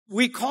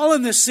We call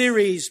in this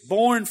series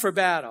Born for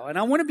Battle. And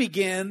I want to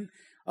begin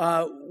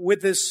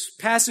with this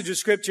passage of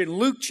Scripture in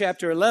Luke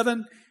chapter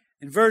 11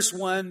 and verse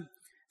 1. It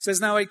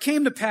says, "Now it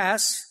came to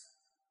pass,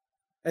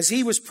 as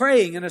he was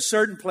praying in a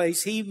certain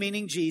place," he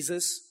meaning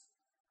Jesus,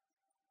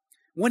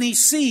 "when he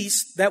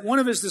ceased, that one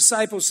of his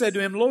disciples said to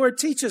him, 'Lord,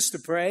 teach us to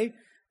pray,'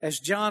 as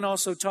John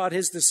also taught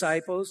his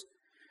disciples.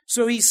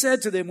 So he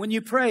said to them, 'When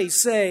you pray,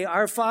 say,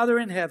 Our Father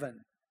in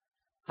heaven,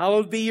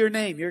 hallowed be your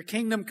name, your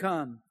kingdom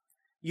come.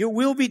 Your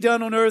will be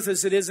done on earth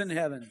as it is in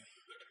heaven.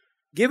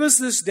 Give us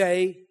this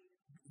day,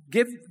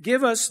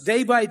 give us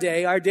day by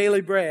day our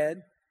daily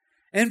bread,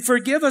 and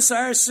forgive us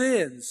our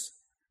sins,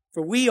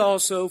 for we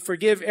also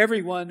forgive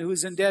everyone who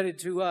is indebted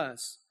to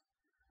us.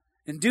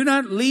 And do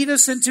not lead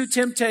us into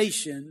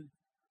temptation,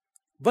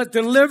 but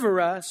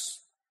deliver us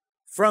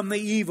from the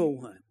evil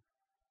one.'"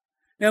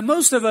 Now,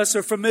 most of us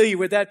are familiar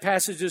with that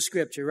passage of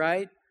Scripture,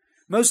 right?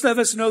 Most of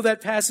us know that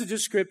passage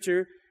of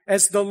Scripture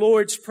as the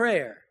Lord's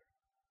Prayer.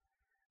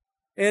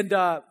 And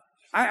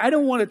I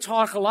don't want to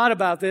talk a lot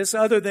about this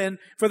other than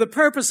for the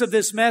purpose of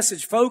this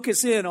message,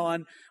 focus in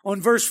on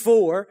verse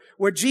 4,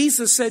 where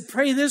Jesus said,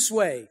 "Pray this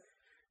way,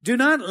 do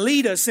not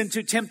lead us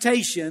into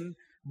temptation,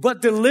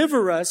 but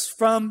deliver us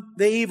from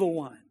the evil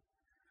one."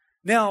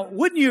 Now,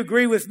 wouldn't you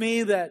agree with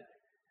me that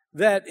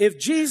if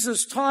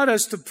Jesus taught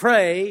us to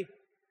pray,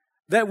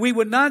 that we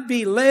would not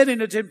be led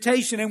into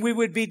temptation and we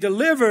would be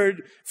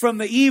delivered from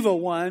the evil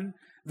one,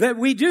 that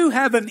we do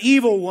have an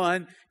evil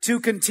one to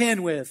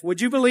contend with?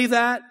 Would you believe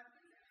that?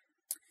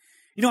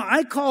 You know,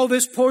 I call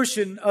this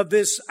portion of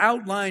this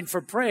outline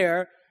for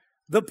prayer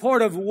the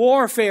part of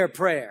warfare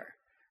prayer.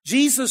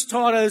 Jesus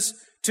taught us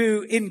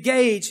to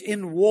engage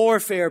in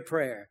warfare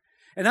prayer.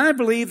 And I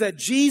believe that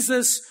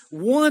Jesus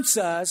wants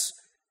us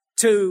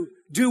to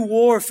do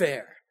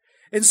warfare.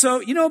 And so,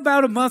 you know,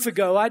 about a month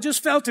ago, I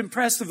just felt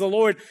impressed of the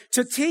Lord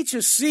to teach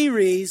a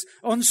series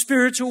on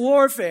spiritual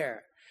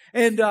warfare.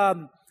 And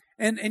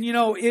you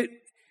know, it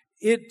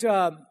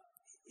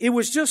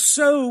was just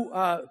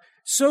so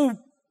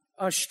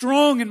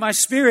strong in my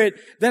spirit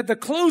that the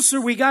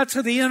closer we got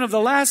to the end of the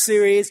last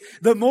series,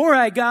 the more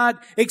I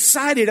got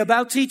excited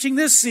about teaching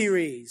this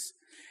series.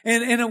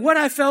 And what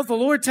I felt the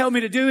Lord tell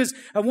me to do is,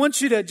 I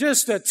want you to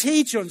just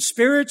teach on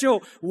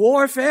spiritual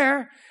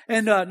warfare.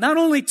 And not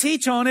only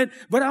teach on it,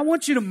 but I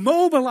want you to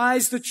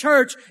mobilize the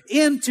church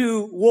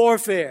into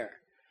warfare.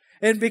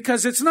 And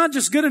because it's not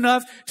just good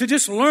enough to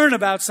just learn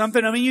about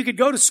something. I mean, you could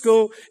go to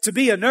school to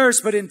be a nurse,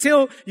 but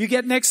until you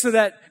get next to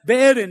that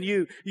bed and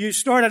you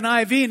start an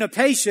IV in a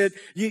patient,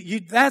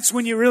 that's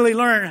when you really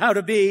learn how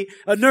to be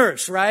a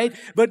nurse, right?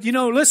 But you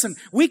know, listen,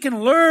 we can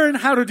learn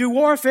how to do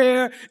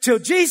warfare till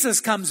Jesus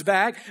comes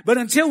back, but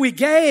until we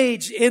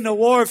gauge in the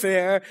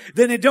warfare,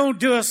 then it don't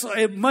do us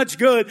much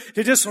good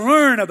to just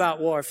learn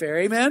about warfare.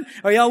 Amen?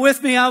 Are y'all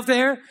with me out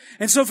there?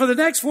 And so for the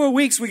next 4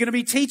 weeks, we're going to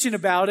be teaching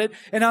about it.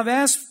 And I've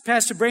asked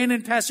Pastor Brandon,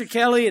 Pastor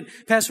Kelly, and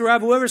Pastor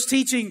Rob, whoever's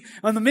teaching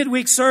on the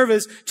midweek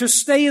service, to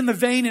stay in the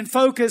vein and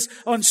focus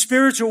on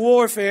spiritual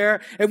warfare.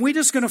 And we're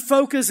just going to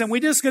focus, and we're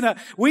just going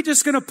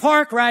to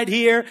park right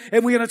here,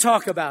 and we're going to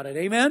talk about it.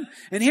 Amen?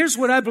 And here's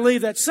what I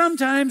believe, that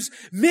sometimes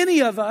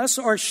many of us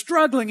are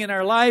struggling in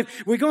our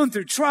life. We're going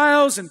through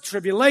trials and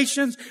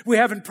tribulations.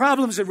 We're having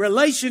problems in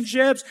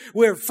relationships.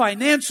 We're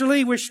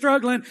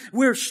struggling.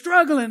 We're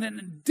struggling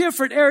in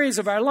different areas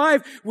of our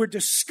life. We're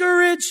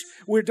discouraged.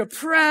 We're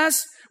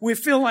depressed. We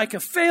feel like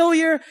a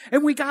failure,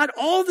 and we got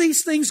all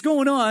these things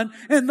going on.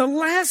 And the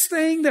last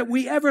thing that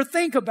we ever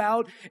think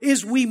about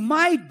is we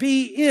might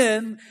be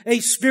in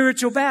a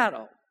spiritual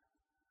battle.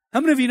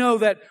 How many of you know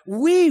that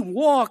we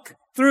walk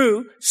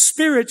through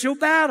spiritual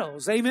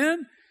battles?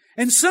 Amen?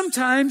 And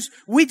sometimes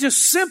we just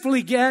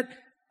simply get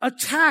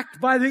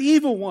attacked by the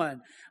evil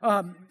one.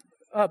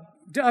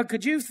 Doug,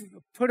 could you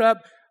put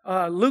up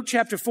Luke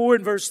chapter 4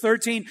 and verse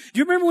 13? Do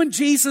you remember when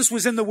Jesus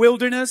was in the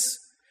wilderness?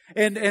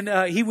 And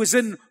he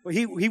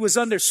was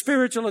under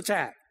spiritual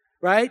attack,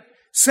 right?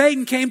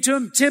 Satan came to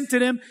him,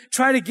 tempted him,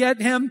 tried to get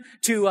him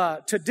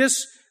to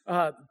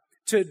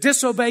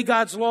disobey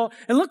God's law.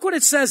 And look what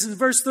it says in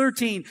verse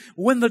 13.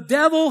 When the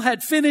devil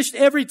had finished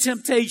every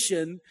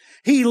temptation,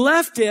 he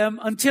left him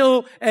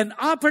until an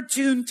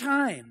opportune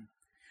time.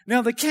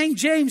 Now the King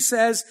James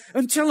says,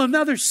 until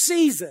another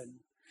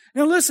season.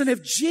 Now listen,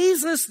 if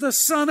Jesus, the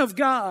Son of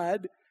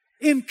God,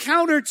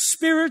 encountered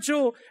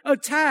spiritual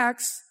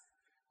attacks,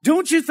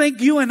 don't you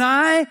think you and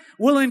I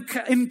will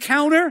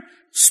encounter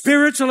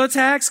spiritual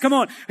attacks? Come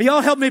on.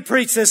 Y'all help me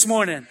preach this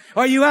morning.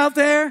 Are you out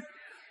there?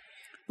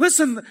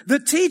 Listen, the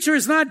teacher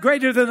is not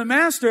greater than the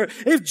master.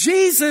 If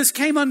Jesus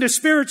came under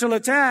spiritual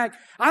attack,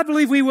 I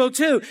believe we will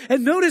too.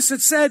 And notice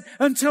it said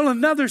until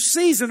another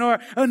season or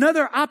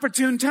another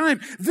opportune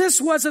time.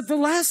 This wasn't the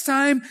last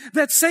time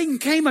that Satan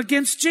came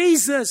against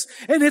Jesus.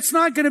 And it's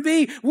not going to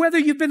be, whether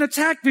you've been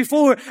attacked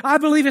before, I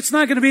believe it's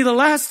not going to be the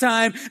last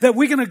time that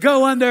we're going to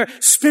go under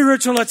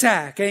spiritual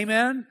attack.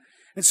 Amen?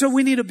 And so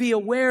we need to be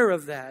aware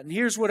of that. And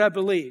here's what I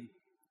believe.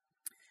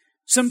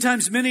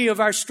 Sometimes many of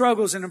our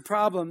struggles and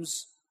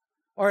problems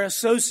are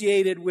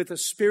associated with a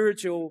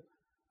spiritual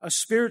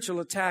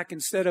attack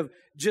instead of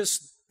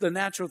just the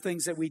natural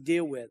things that we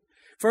deal with.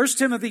 1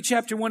 Timothy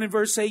chapter 1 and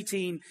verse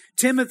 18,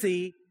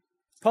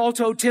 Paul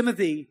told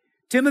Timothy,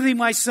 Timothy,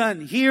 my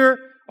son, here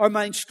are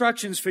my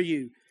instructions for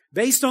you.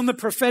 Based on the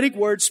prophetic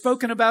words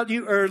spoken about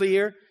you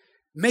earlier,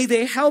 may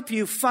they help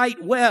you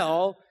fight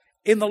well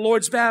in the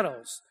Lord's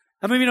battles.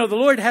 How many of you know the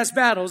Lord has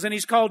battles and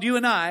He's called you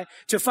and I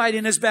to fight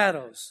in His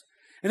battles?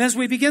 And as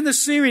we begin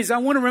this series, I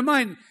want to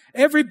remind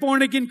every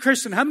born-again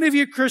Christian, how many of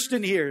you are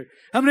Christian here?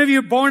 How many of you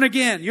are born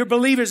again? You're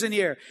believers in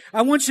here.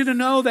 I want you to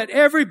know that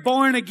every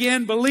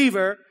born-again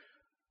believer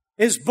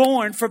is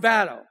born for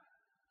battle.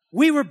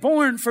 We were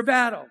born for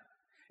battle.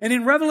 And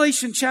in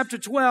Revelation chapter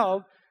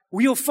 12,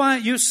 you'll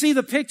see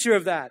the picture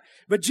of that.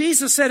 But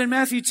Jesus said in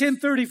Matthew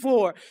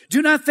 10:34,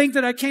 do not think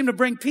that I came to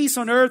bring peace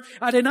on earth.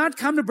 I did not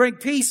come to bring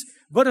peace,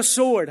 but a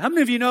sword. How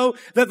many of you know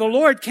that the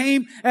Lord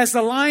came as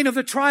the Lion of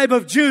the tribe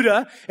of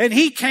Judah, and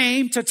He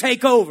came to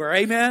take over?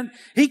 Amen.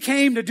 He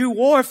came to do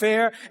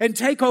warfare and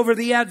take over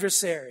the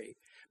adversary.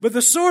 But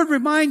the sword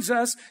reminds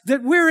us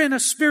that we're in a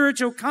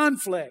spiritual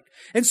conflict.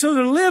 And so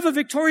to live a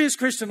victorious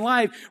Christian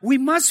life, we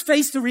must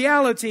face the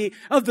reality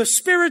of the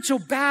spiritual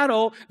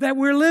battle that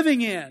we're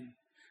living in.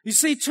 You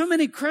see, too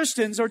many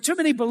Christians or too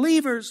many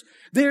believers,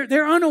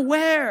 they're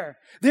unaware.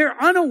 They're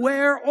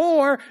unaware,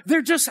 or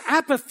they're just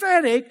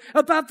apathetic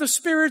about the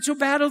spiritual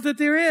battle that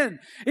they're in.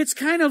 It's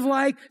kind of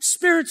like,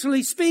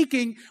 spiritually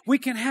speaking, we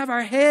can have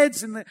our head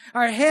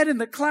in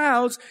the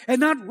clouds and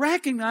not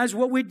recognize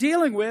what we're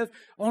dealing with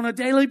on a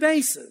daily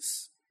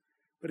basis.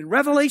 But in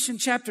Revelation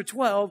chapter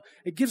 12,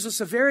 it gives us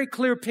a very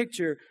clear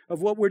picture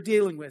of what we're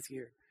dealing with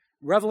here.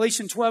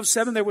 Revelation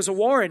 12:7, there was a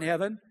war in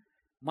heaven.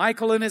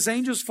 Michael and his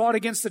angels fought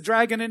against the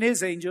dragon and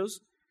his angels,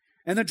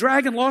 and the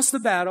dragon lost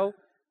the battle,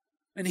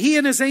 and he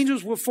and his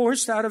angels were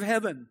forced out of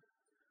heaven.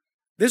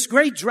 This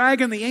great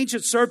dragon, the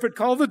ancient serpent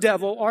called the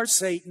devil, or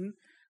Satan,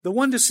 the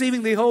one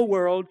deceiving the whole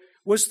world,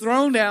 was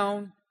thrown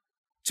down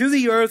to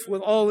the earth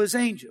with all his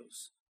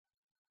angels.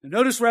 And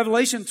notice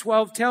Revelation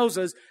 12 tells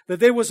us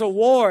that there was a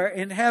war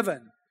in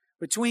heaven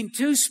between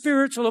two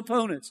spiritual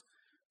opponents.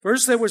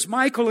 First, there was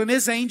Michael and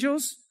his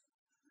angels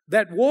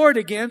that warred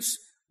against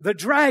the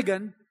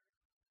dragon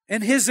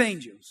and his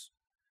angels.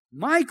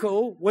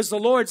 Michael was the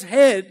Lord's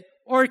head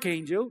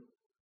archangel,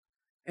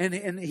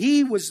 and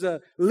he was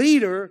the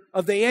leader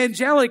of the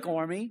angelic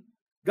army,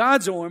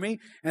 God's army.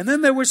 And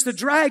then there was the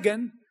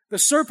dragon, the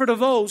serpent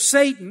of old,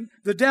 Satan,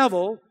 the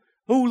devil,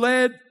 who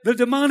led the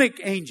demonic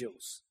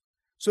angels.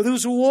 So there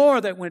was a war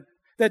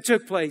that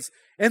took place.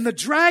 And the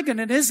dragon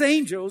and his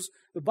angels,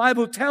 the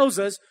Bible tells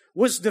us,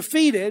 was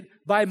defeated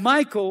by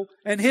Michael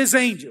and his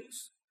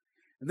angels.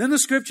 And then the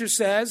scripture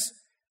says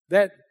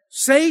that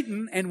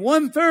Satan and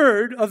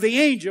 1/3 of the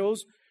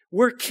angels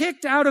were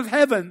kicked out of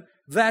heaven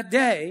that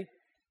day,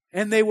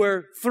 and they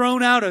were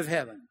thrown out of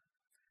heaven.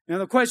 Now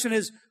the question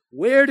is,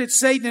 where did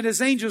Satan and his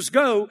angels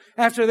go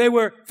after they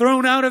were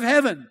thrown out of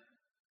heaven?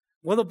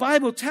 Well, the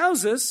Bible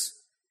tells us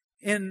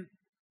in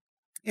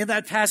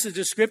that passage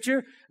of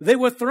Scripture, they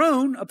were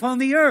thrown upon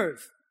the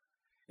earth.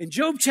 In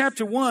Job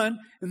chapter 1,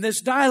 in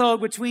this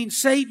dialogue between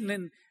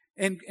Satan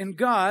and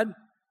God,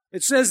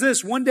 it says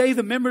this: one day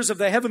the members of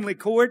the heavenly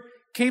court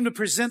came to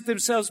present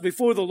themselves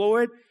before the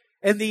Lord,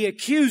 and the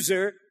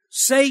accuser,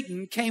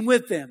 Satan, came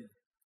with them.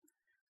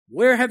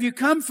 Where have you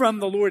come from?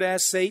 The Lord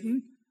asked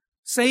Satan.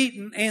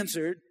 Satan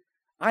answered,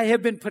 I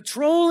have been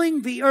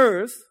patrolling the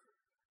earth,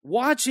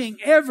 watching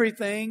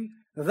everything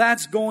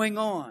that's going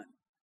on.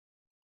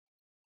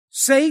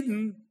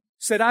 Satan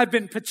said, I've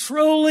been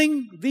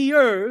patrolling the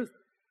earth,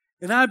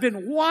 and I've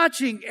been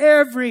watching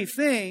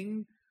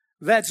everything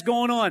that's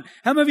going on.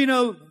 How many of you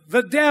know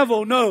the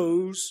devil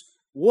knows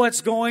what's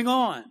going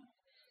on?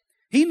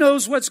 He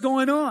knows what's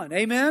going on.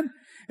 Amen?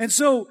 And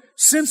so,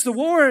 since the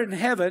war in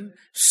heaven,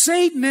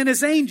 Satan and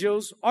his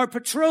angels are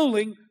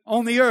patrolling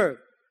on the earth.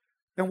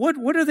 And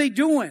what are they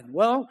doing?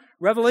 Well,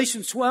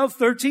 Revelation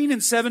 12:13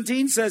 and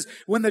 17 says,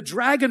 when the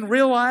dragon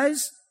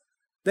realized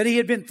that he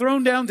had been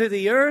thrown down to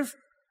the earth,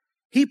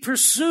 he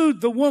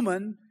pursued the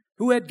woman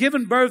who had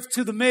given birth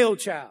to the male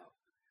child.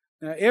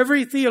 Now,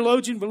 every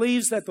theologian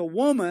believes that the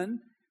woman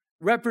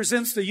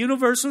represents the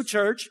universal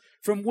church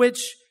from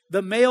which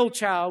the male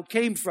child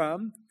came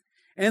from.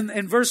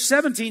 And verse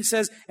 17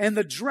 says, and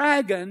the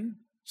dragon,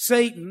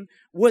 Satan,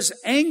 was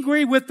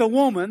angry with the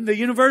woman, the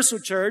universal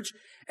church,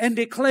 and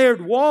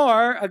declared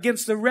war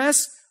against the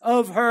rest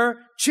of her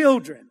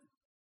children,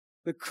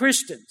 the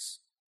Christians,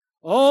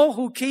 all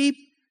who keep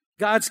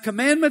God's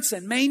commandments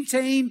and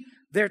maintain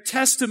their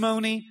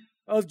testimony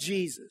of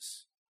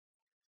Jesus.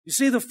 You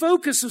see, the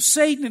focus of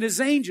Satan and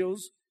his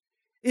angels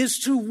is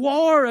to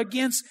war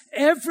against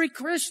every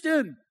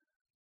Christian.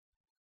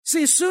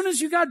 See, as soon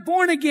as you got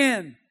born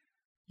again,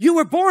 you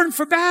were born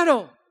for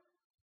battle.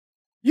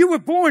 You were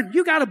born,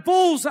 you got a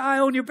bullseye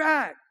on your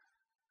back.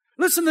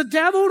 Listen, the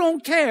devil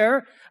don't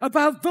care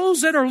about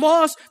those that are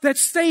lost, that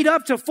stayed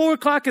up till 4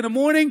 o'clock in the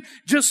morning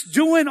just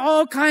doing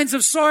all kinds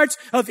of sorts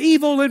of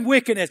evil and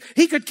wickedness.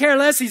 He could care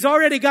less. He's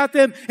already got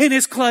them in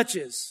his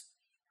clutches.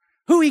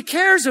 Who he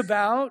cares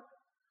about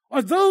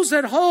are those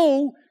that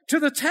hold to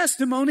the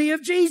testimony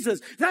of Jesus.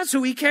 That's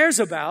who he cares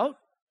about.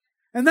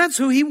 And that's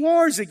who he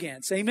wars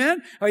against.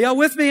 Amen? Are y'all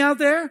with me out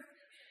there?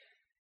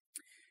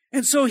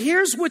 And so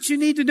here's what you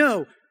need to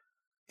know.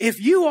 If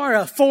you are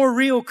a for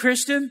real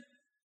Christian,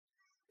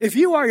 if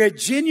you are a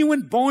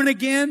genuine born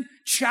again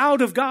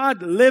child of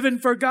God, living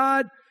for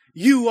God,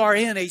 you are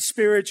in a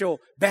spiritual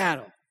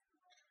battle.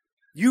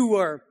 You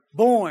were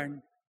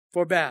born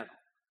for battle.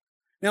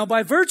 Now,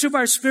 by virtue of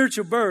our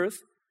spiritual birth,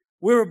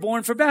 we were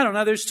born for battle.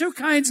 Now, there's two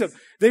kinds of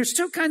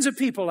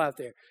people out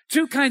there.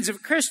 Two kinds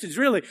of Christians,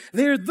 really.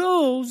 They're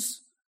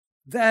those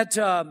that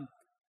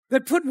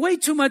put way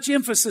too much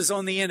emphasis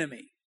on the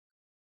enemy.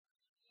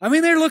 I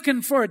mean, they're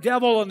looking for a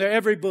devil on their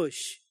every bush.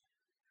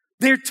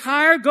 Their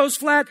tire goes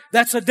flat,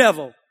 that's a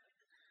devil.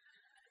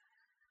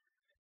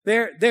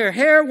 Their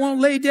hair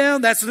won't lay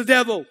down, that's the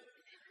devil.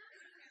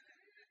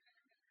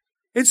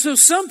 And so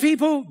some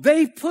people,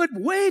 they give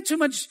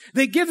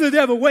the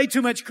devil way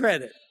too much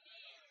credit.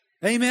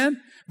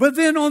 Amen? But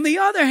then on the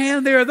other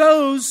hand, there are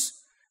those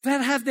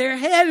that have their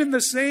head in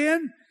the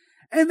sand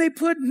and they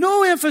put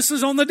no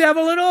emphasis on the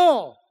devil at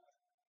all.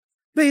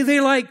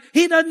 They're like,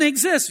 he doesn't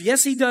exist.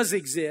 Yes, he does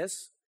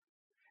exist.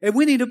 And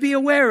we need to be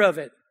aware of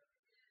it.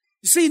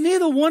 You see,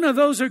 neither one of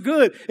those are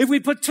good. If we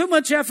put too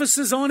much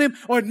emphasis on him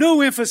or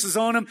no emphasis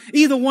on him,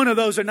 either one of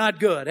those are not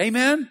good.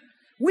 Amen?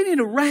 We need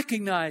to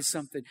recognize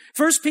something.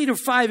 1 Peter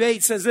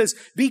 5:8 says this,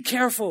 be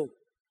careful.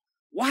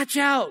 Watch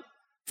out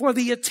for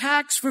the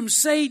attacks from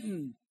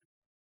Satan.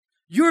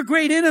 Your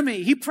great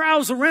enemy. He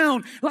prowls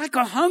around like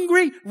a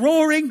hungry,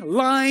 roaring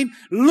lion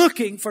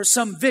looking for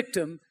some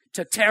victim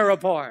to tear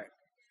apart.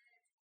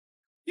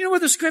 You know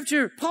what the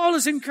scripture, Paul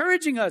is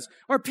encouraging us,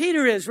 or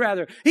Peter is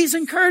rather. He's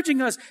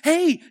encouraging us,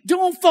 hey,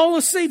 don't fall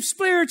asleep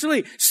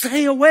spiritually.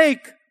 Stay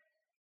awake.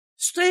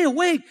 Stay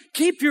awake.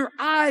 Keep your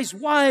eyes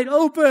wide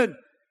open.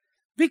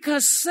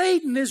 Because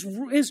Satan is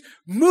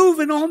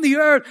moving on the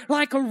earth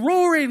like a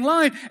roaring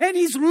lion, and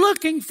he's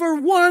looking for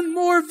one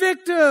more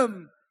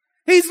victim.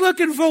 He's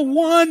looking for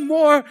one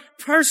more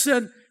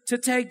person to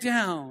take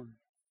down.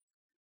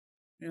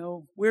 You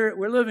know, we're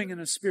living in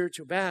a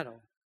spiritual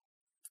battle.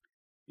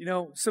 You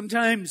know,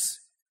 sometimes,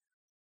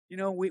 you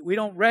know, we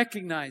don't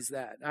recognize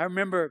that. I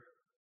remember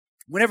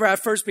whenever I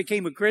first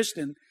became a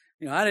Christian,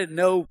 you know, I didn't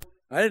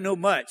know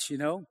much, you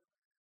know.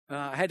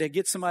 I had to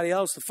get somebody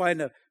else to find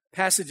the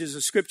passages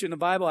of scripture in the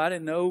Bible. I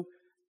didn't know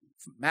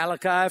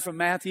Malachi from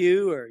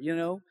Matthew or, you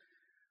know.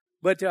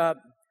 But,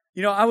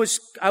 you know, I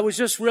was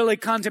just really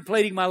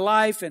contemplating my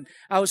life, and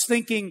I was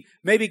thinking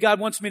maybe God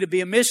wants me to be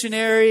a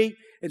missionary.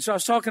 And so I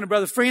was talking to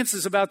Brother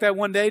Francis about that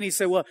one day, and he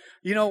said, well,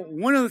 you know,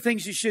 one of the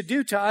things you should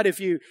do, Todd, if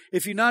you're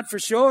not for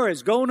sure,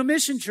 is go on a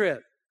mission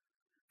trip.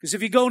 Because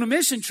if you go on a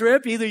mission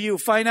trip, either you'll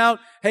find out,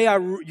 hey,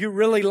 you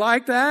really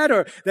like that,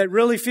 or that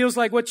really feels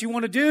like what you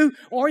want to do,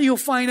 or you'll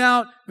find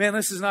out, man,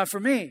 this is not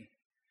for me.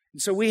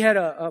 And so we had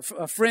a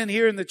friend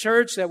here in the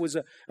church that was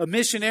a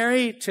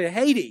missionary to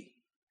Haiti.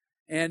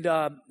 And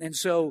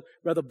so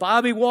Brother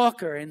Bobby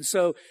Walker. And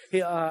so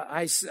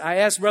I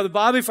asked Brother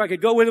Bobby if I could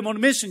go with him on a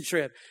mission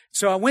trip.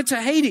 So I went to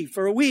Haiti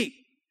for a week.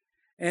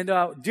 And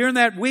during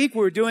that week,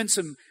 we were doing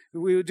some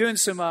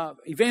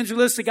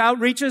evangelistic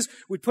outreaches.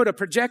 We put a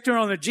projector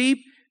on a Jeep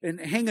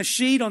and hang a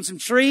sheet on some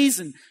trees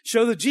and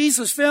show the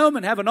Jesus film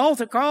and have an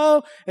altar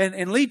call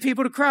and lead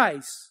people to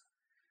Christ.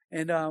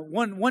 And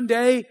one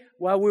day,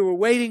 while we were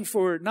waiting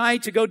for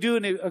night to go do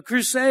a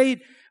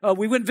crusade,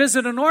 we went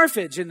visit an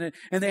orphanage, and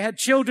they had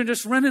children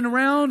just running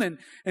around,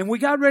 and we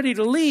got ready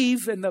to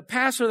leave, and the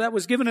pastor that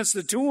was giving us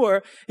the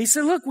tour, he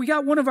said, look, we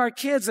got one of our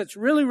kids that's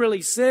really,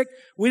 really sick.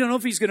 We don't know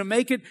if he's going to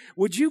make it.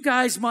 Would you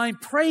guys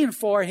mind praying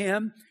for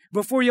him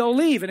before y'all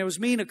leave? And it was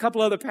me and a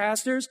couple other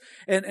pastors,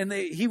 and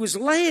he was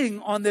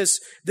laying on this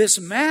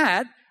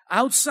mat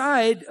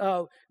outside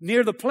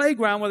near the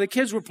playground where the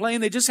kids were playing.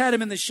 They just had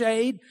him in the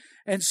shade.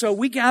 And so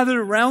we gathered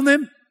around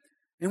them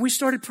and we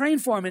started praying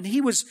for him. And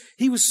he was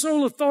so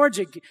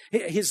lethargic.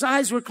 His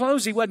eyes were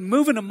closed. He wasn't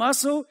moving a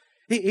muscle.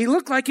 He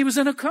looked like he was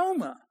in a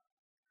coma.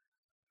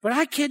 But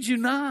I kid you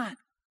not.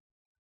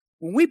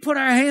 When we put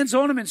our hands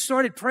on him and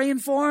started praying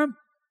for him,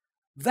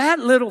 that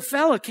little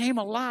fella came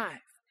alive.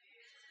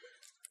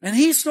 And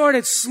he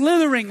started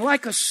slithering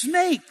like a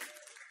snake.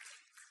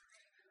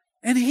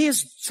 And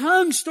his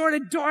tongue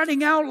started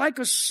darting out like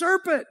a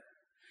serpent.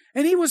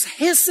 And he was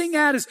hissing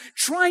at us,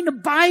 trying to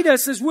bite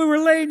us as we were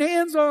laying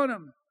hands on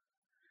him.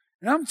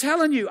 And I'm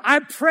telling you, our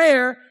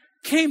prayer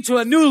came to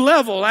a new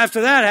level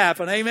after that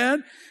happened.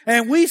 Amen.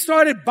 And we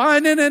started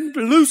binding and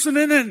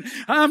loosening, and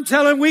I'm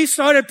telling you, we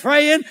started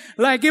praying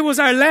like it was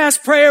our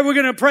last prayer we're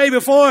going to pray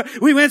before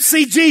we went to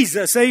see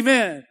Jesus.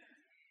 Amen.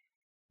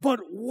 But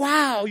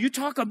wow, you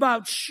talk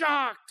about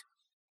shocked.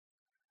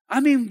 I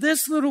mean,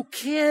 this little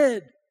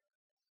kid,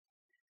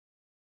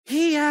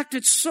 he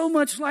acted so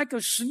much like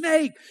a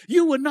snake,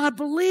 you would not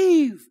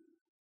believe.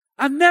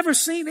 I've never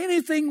seen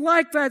anything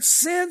like that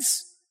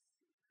since.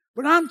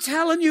 But I'm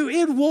telling you,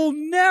 it will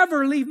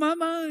never leave my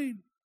mind.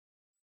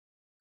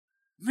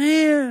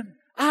 Man,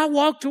 I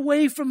walked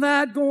away from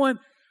that going,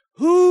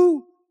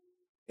 who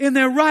in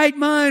their right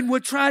mind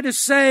would try to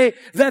say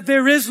that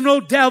there is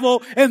no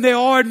devil and there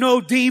are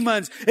no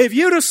demons. If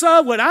you'd have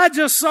saw what I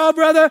just saw,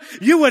 brother,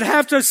 you would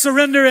have to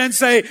surrender and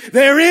say,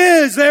 there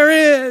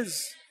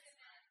is.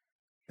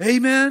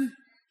 Amen.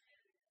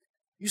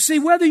 You see,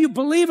 whether you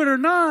believe it or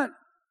not,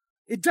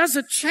 it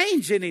doesn't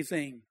change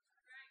anything.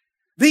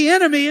 The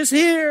enemy is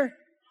here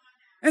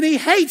and he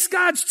hates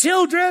God's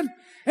children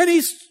and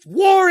he's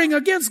warring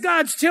against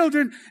God's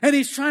children and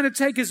he's trying to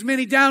take as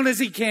many down as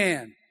he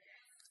can.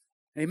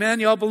 Amen.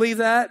 Y'all believe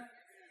that?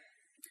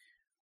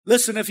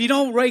 Listen, if you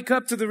don't wake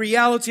up to the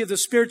reality of the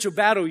spiritual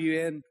battle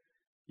you're in,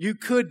 you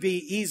could be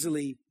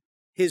easily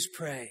his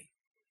prey.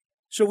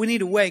 So we need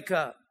to wake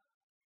up.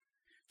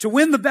 To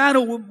win the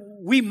battle,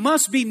 we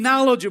must be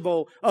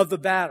knowledgeable of the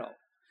battle.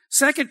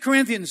 2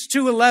 Corinthians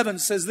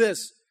 2:11 says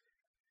this,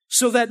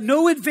 so that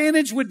no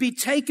advantage would be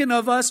taken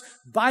of us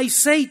by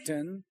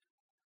Satan,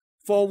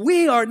 for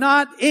we are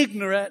not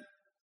ignorant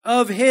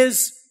of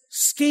his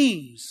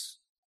schemes.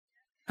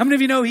 How many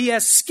of you know he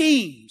has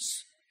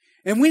schemes?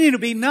 And we need to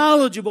be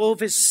knowledgeable of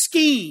his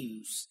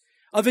schemes,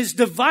 of his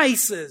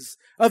devices,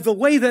 of the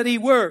way that he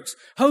works.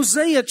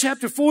 Hosea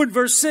chapter 4 and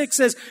verse 6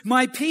 says,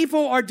 my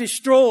people are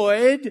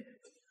destroyed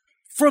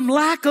from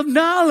lack of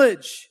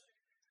knowledge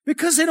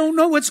because they don't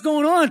know what's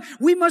going on.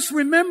 We must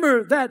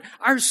remember that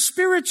our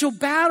spiritual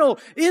battle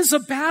is a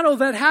battle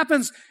that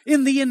happens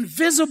in the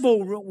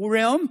invisible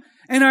realm,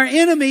 and our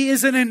enemy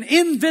is an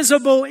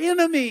invisible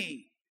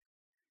enemy.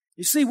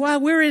 You see, while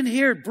we're in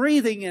here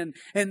breathing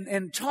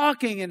and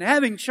talking and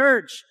having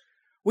church,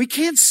 we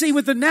can't see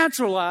with the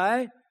natural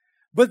eye,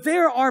 but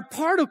there are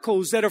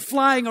particles that are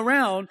flying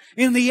around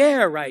in the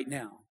air right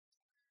now.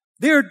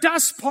 There are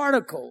dust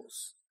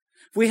particles.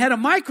 If we had a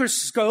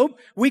microscope,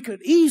 we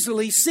could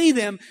easily see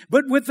them,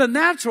 but with the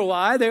natural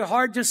eye, they're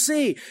hard to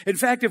see. In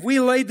fact, if we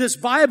laid this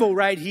Bible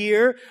right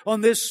here on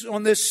this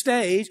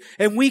stage,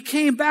 and we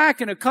came back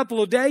in a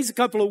couple of days, a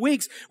couple of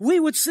weeks, we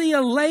would see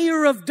a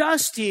layer of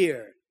dust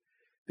here.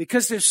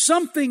 Because there's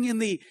something in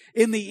the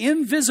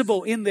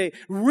invisible, in the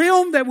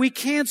realm that we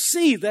can't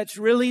see that's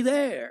really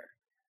there.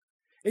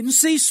 And you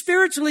see,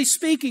 spiritually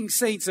speaking,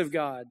 saints of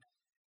God,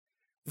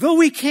 though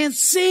we can't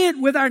see it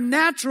with our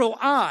natural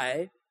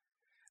eye,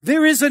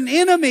 there is an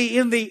enemy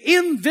in the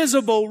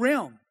invisible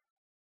realm.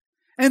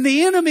 And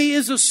the enemy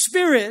is a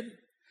spirit,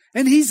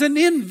 and he's an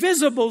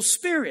invisible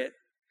spirit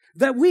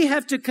that we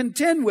have to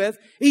contend with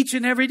each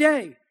and every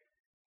day.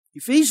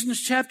 Ephesians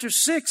chapter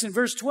 6 and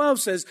verse 12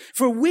 says,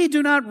 for we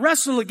do not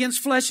wrestle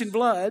against flesh and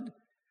blood,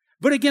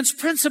 but against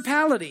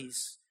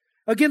principalities,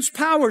 against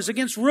powers,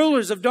 against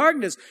rulers of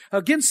darkness,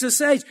 against this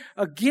age,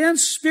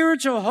 against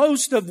spiritual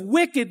hosts of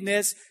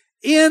wickedness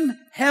in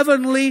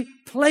heavenly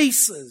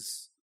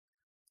places.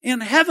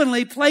 In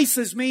heavenly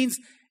places means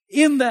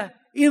in the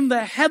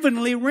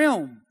heavenly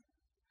realm,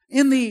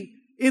 in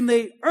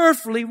the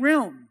earthly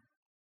realm.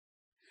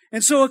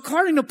 And so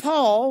according to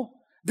Paul,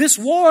 this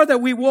war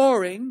that we're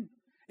warring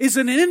is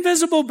an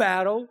invisible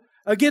battle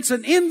against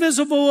an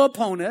invisible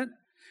opponent.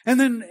 And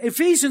then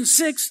Ephesians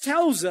 6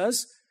 tells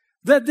us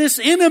that this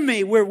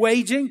enemy we're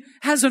waging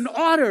has an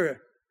order,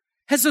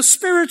 has a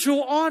spiritual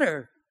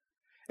order.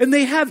 And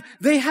they have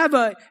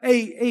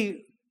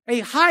a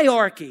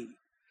hierarchy.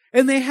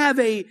 And they have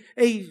a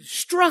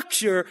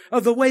structure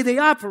of the way they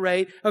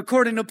operate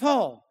according to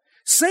Paul.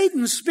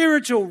 Satan's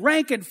spiritual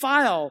rank and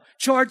file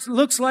chart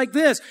looks like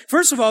this.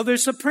 First of all,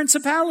 there's some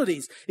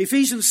principalities.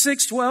 Ephesians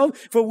 6:12,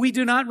 for we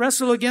do not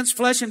wrestle against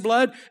flesh and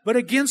blood, but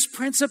against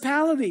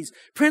principalities.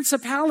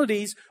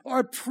 Principalities are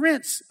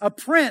a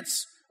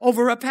prince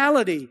over a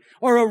palady,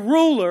 or a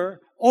ruler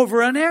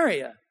over an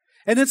area.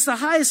 And it's the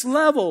highest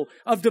level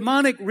of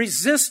demonic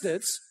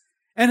resistance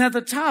and at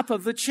the top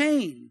of the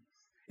chain.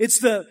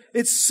 It's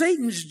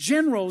Satan's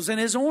generals and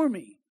his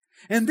army.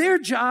 And their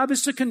job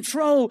is to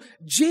control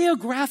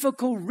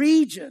geographical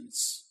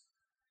regions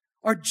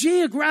or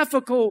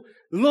geographical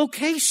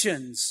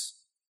locations.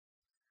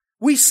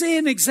 We see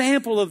an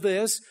example of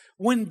this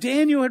when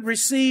Daniel had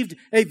received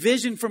a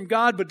vision from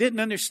God but didn't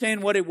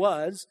understand what it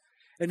was.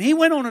 And he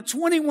went on a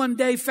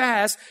 21-day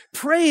fast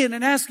praying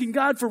and asking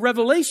God for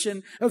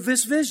revelation of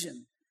this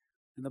vision.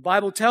 And the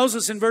Bible tells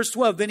us in verse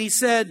 12, then he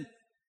said,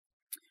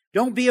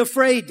 don't be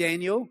afraid,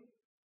 Daniel.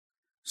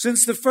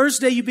 Since the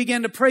first day you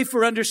began to pray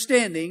for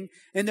understanding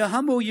and to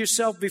humble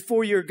yourself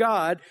before your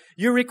God,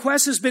 your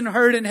request has been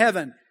heard in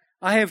heaven.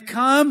 I have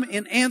come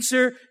in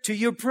answer to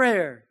your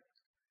prayer.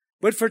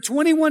 But for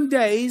 21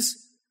 days,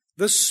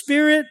 the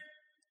spirit,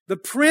 the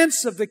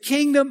prince of the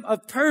kingdom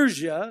of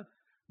Persia,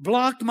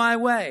 blocked my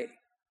way.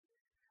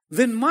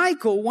 Then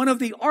Michael, one of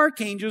the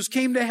archangels,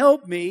 came to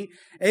help me,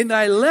 and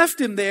I left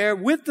him there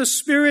with the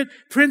spirit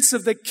prince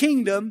of the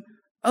kingdom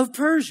of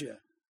Persia.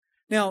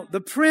 Now,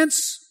 the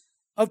prince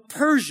of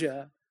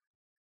Persia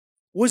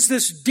was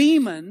this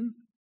demon,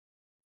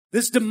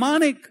 this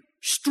demonic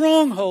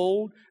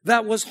stronghold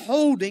that was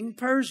holding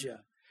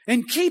Persia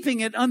and keeping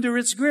it under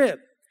its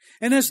grip.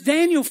 And as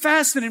Daniel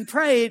fasted and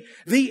prayed,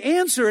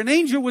 an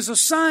angel was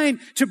assigned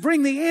to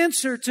bring the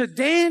answer to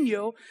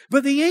Daniel.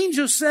 But the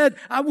angel said,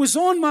 I was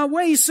on my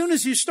way as soon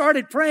as you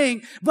started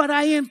praying, but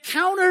I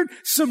encountered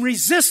some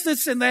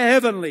resistance in the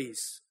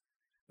heavenlies.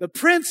 The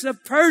prince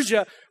of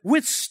Persia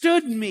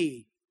withstood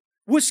me,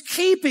 was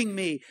keeping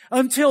me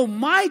until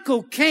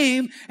Michael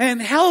came and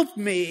helped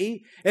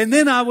me. And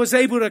then I was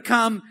able to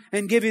come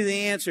and give you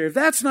the answer. If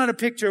that's not a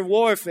picture of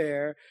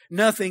warfare,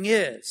 nothing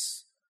is.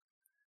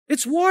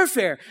 It's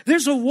warfare.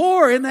 There's a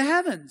war in the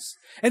heavens.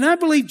 And I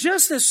believe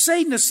just as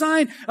Satan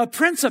assigned a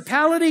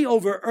principality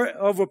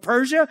over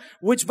Persia,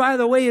 which by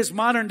the way is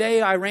modern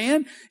day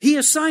Iran, he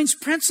assigns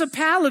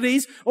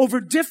principalities over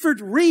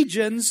different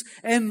regions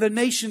and the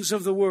nations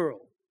of the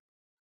world.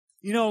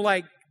 You know,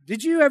 like,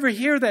 did you ever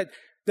hear that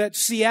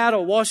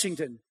Seattle,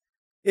 Washington,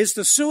 is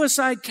the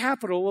suicide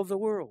capital of the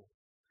world?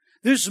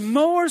 There's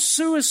more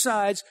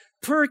suicides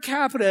per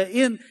capita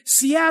in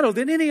Seattle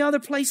than any other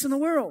place in the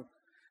world.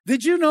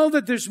 Did you know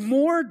that there's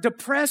more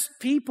depressed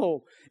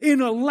people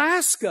in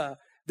Alaska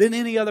than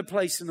any other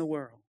place in the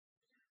world?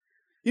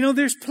 You know,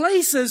 there's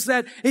places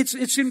that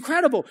it's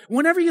incredible.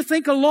 Whenever you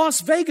think of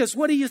Las Vegas,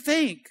 what do you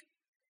think?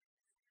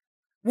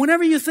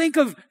 Whenever you think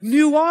of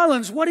New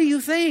Orleans, what do you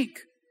think?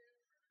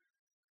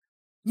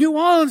 New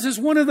Orleans is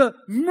one of the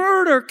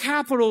murder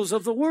capitals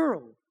of the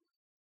world.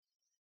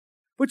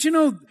 But you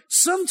know,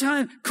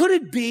 sometimes, could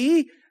it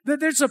be that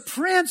there's a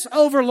prince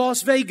over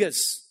Las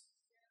Vegas?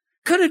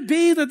 Could it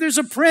be that there's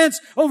a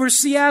prince over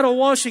Seattle,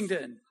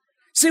 Washington?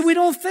 See, we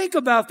don't think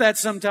about that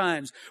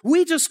sometimes.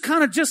 We just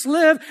kind of just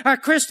live our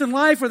Christian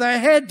life with our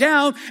head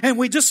down, and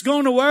we just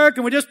going to work,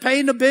 and we're just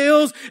paying the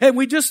bills, and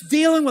we're just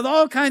dealing with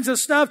all kinds of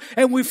stuff,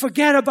 and we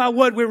forget about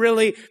what we're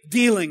really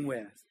dealing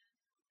with.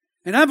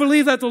 And I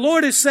believe that the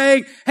Lord is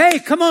saying, hey,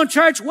 come on,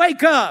 church,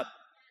 wake up.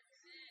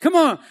 Come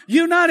on,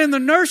 you're not in the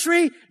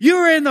nursery,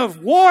 you're in the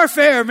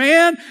warfare,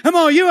 man. Come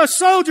on, you're a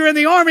soldier in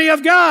the army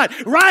of God.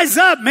 Rise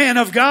up, man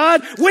of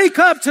God. Wake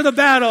up to the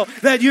battle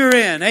that you're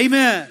in.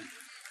 Amen.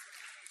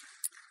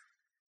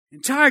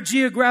 Entire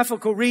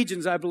geographical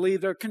regions, I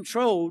believe, are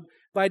controlled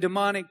by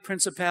demonic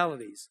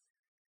principalities.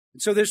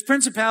 And so there's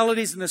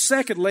principalities, and the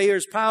second layer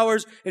is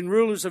powers and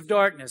rulers of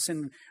darkness.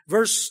 In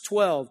verse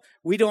 12,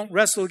 we don't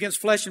wrestle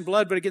against flesh and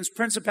blood, but against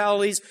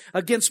principalities,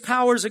 against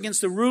powers, against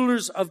the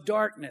rulers of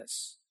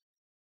darkness.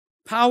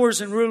 Powers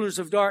and rulers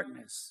of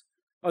darkness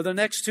are the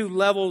next two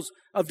levels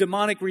of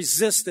demonic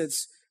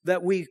resistance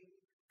that we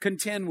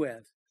contend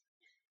with.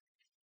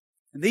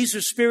 And these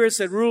are spirits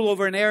that rule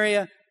over an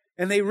area,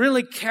 and they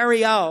really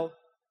carry out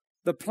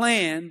the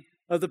plan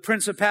of the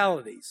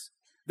principalities.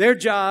 Their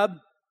job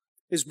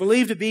is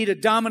believed to be to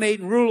dominate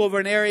and rule over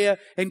an area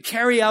and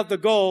carry out the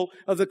goal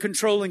of the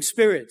controlling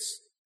spirits.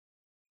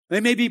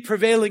 They may be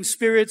prevailing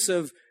spirits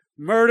of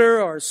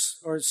murder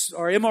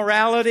or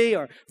immorality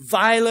or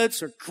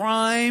violence or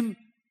crime.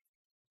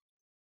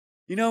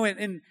 You know,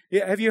 and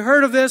have you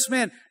heard of this,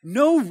 man?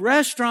 No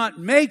restaurant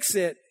makes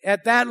it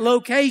at that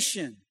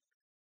location.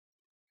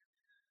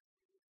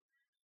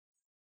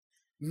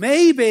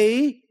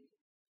 Maybe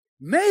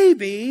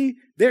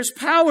there's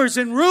powers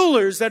and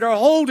rulers that are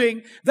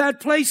holding that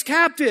place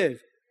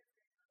captive.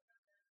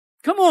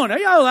 Come on, are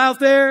y'all out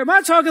there? Am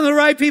I talking to the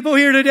right people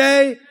here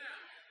today?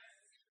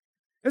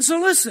 And so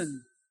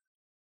listen,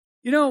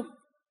 you know,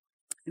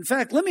 in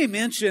fact, let me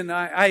mention,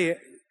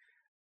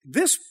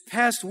 this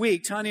past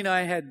week, Tanya and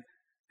I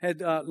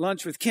had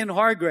lunch with Ken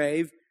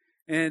Hargrave.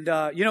 And,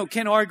 you know,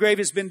 Ken Hargrave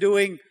has been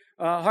doing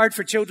Heart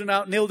for Children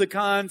out in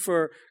Ildacon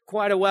for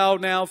quite a while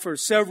now, for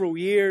several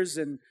years.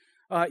 And,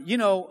 you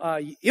know,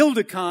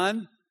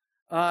 Ildacon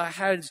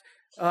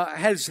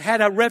has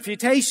had a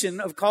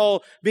reputation of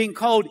being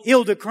called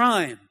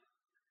Ildacrime,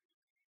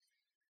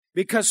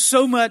 because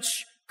so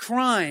much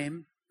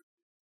crime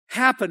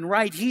happened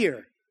right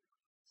here.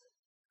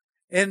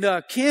 And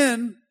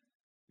Ken,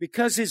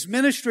 because his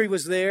ministry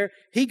was there,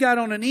 he got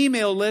on an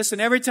email list, and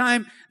every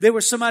time there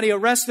was somebody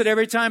arrested,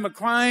 every time a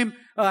crime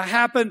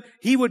happened,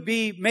 he would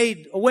be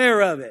made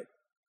aware of it.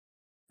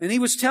 And he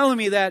was telling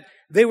me that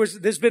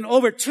there's been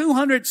over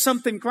 200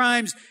 something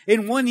crimes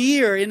in 1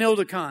 year in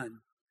Ildacon.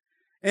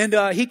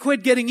 And he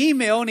quit getting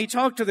email, and he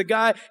talked to the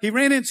guy. He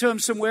ran into him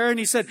somewhere, and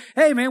he said,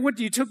 hey, man,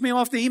 you took me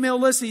off the email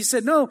list? And he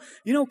said, no,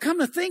 you know, come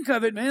to think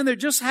of it, man, there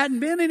just hadn't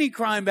been any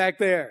crime back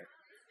there.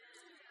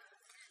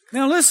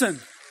 Now listen,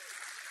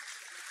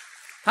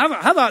 how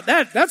about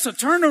that? That's a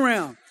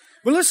turnaround.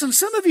 But listen,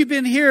 some of you have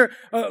been here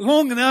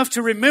long enough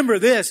to remember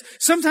this.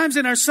 Sometimes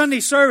in our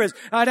Sunday service,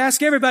 I'd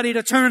ask everybody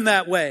to turn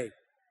that way.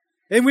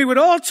 And we would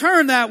all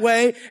turn that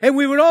way, and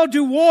we would all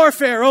do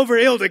warfare over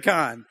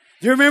Ildacon.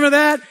 Do you remember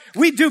that?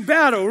 We do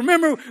battle.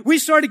 Remember, we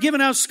started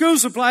giving out school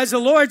supplies. The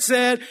Lord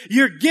said,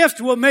 your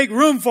gift will make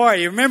room for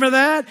you. Remember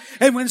that?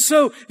 And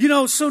so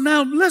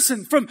now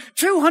listen, from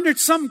 200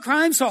 some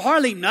crimes to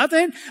hardly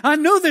nothing. I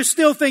know there's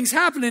still things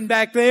happening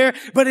back there,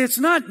 but it's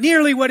not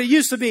nearly what it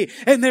used to be.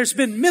 And there's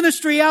been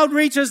ministry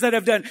outreaches that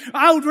have done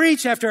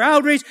outreach after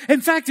outreach. In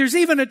fact, there's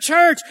even a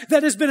church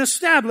that has been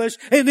established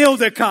in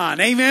Ildacon.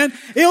 Amen.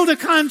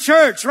 Ildacon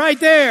Church right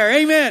there.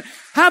 Amen.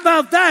 How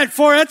about that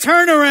for a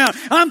turnaround?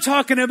 I'm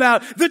talking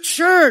about the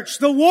church,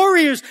 the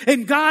warriors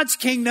in God's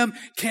kingdom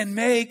can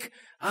make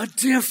a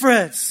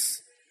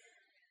difference.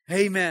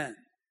 Amen.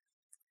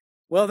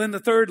 Well, then the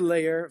third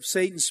layer of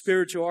Satan's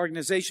spiritual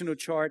organizational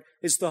chart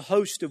is the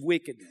host of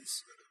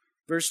wickedness.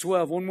 Verse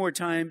 12, one more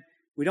time.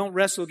 We don't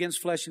wrestle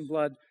against flesh and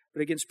blood,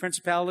 but against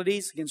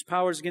principalities, against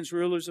powers, against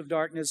rulers of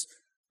darkness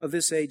of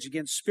this age,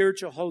 against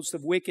spiritual hosts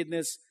of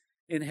wickedness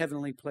in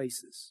heavenly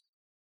places.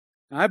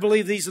 Now, I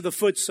believe these are the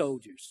foot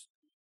soldiers.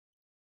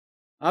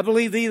 I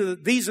believe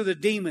these are the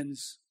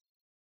demons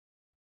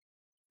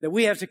that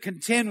we have to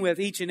contend with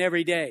each and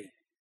every day.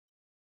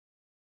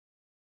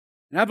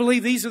 And I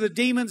believe these are the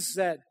demons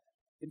that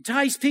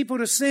entice people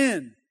to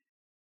sin,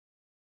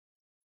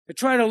 that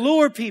try to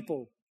lure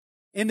people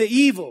into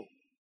evil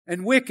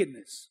and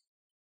wickedness.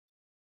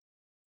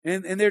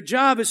 And their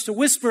job is to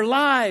whisper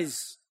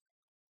lies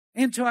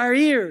into our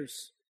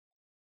ears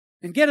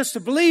and get us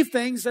to believe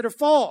things that are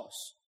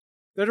false,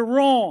 that are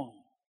wrong,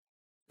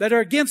 that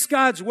are against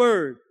God's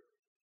word.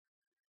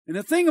 And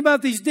the thing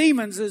about these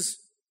demons is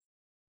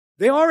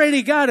they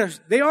already got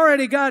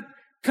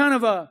kind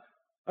of a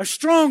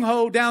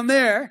stronghold down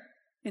there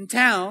in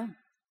town.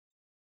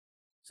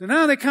 So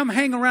now they come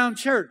hang around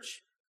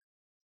church.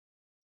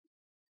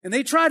 And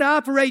they try to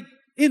operate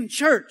in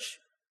church.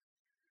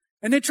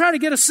 And they try to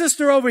get a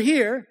sister over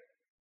here,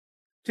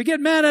 to get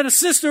mad at a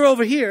sister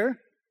over here.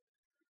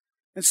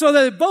 And so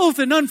they're both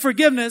in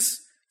unforgiveness,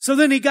 so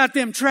then he got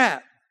them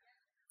trapped.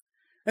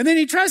 And then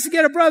he tries to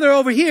get a brother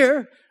over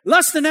here,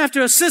 lusting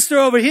after a sister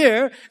over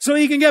here, so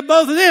he can get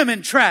both of them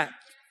entrapped.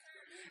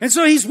 And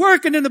so he's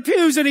working in the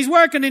pews and he's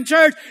working in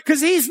church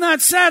because he's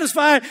not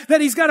satisfied that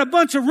he's got a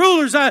bunch of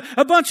rulers,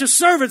 a bunch of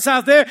servants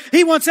out there.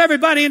 He wants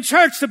everybody in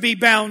church to be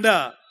bound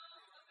up.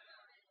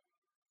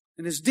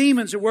 And his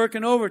demons are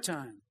working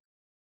overtime,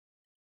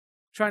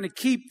 trying to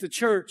keep the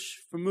church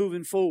from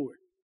moving forward.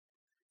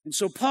 And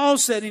so Paul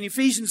said in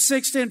Ephesians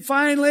 6:10,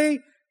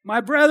 finally,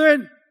 my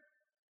brethren,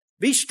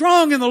 be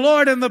strong in the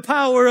Lord and the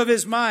power of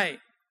His might.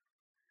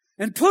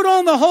 And put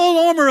on the whole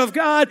armor of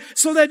God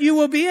so that you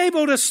will be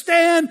able to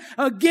stand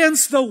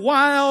against the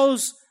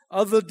wiles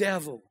of the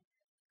devil.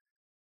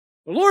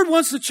 The Lord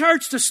wants the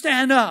church to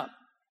stand up.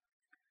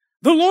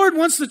 The Lord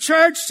wants the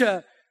church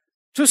to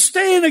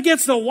stand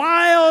against the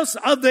wiles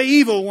of the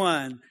evil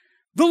one.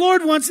 The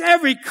Lord wants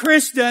every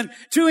Christian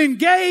to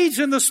engage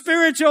in the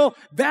spiritual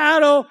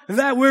battle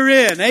that we're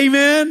in.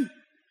 Amen?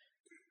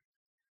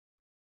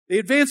 The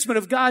advancement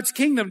of God's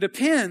kingdom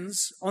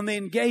depends on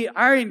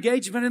our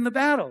engagement in the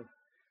battle.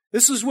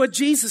 This is what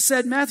Jesus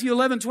said in Matthew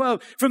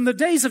 11:12. From the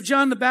days of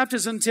John the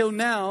Baptist until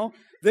now,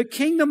 the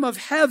kingdom of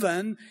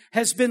heaven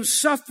has been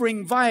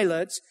suffering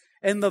violence,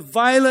 and the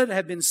violent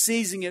have been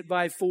seizing it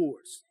by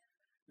force.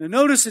 Now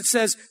notice it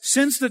says,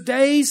 since the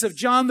days of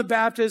John the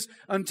Baptist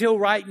until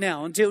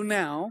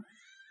now,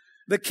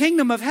 the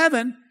kingdom of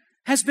heaven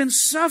has been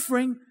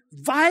suffering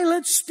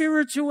violent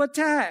spiritual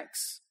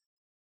attacks.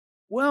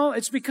 Well,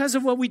 it's because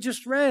of what we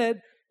just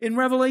read in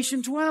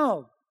Revelation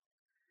 12.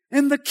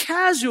 And the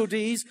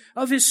casualties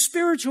of his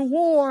spiritual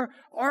war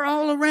are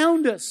all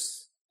around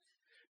us.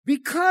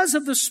 Because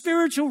of the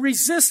spiritual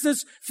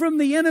resistance from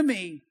the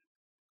enemy,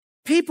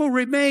 people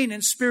remain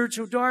in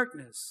spiritual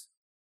darkness.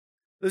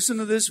 Listen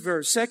to this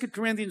verse, 2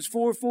 Corinthians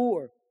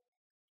 4:4.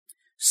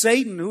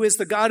 Satan, who is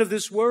the god of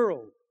this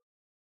world,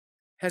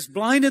 has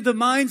blinded the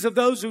minds of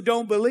those who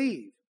don't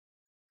believe.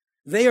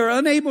 They are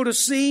unable to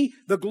see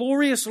the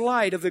glorious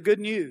light of the good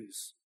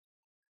news.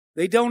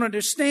 They don't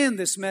understand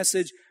this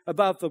message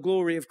about the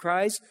glory of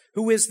Christ,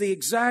 who is the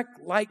exact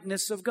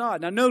likeness of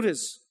God. Now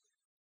notice,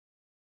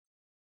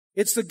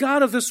 it's the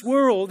god of this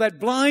world that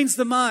blinds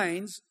the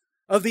minds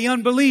of the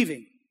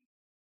unbelieving.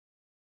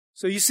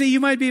 So you see, you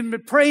might be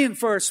praying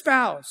for a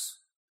spouse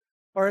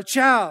or a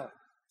child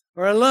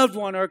or a loved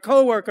one or a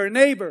coworker or a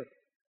neighbor.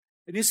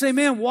 And you say,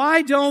 man,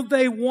 why don't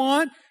they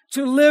want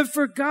to live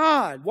for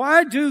God?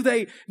 Why do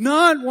they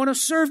not want to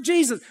serve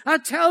Jesus? I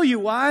tell you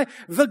why.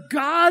 The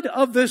god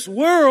of this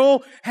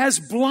world has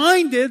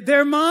blinded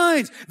their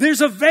minds.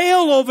 There's a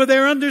veil over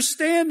their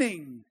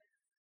understanding.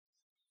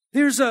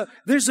 There's a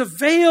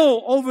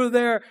veil over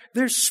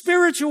their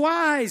spiritual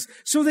eyes,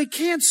 so they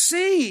can't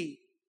see.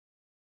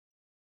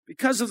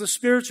 Because of the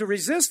spiritual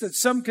resistance,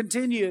 some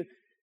continue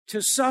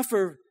to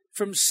suffer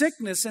from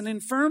sickness and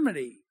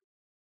infirmity.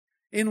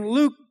 In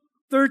Luke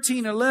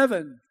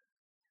 13:11,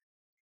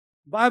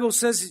 the Bible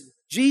says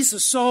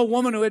Jesus saw a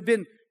woman who had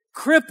been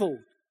crippled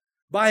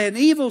by an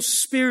evil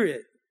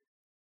spirit.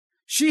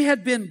 She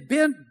had been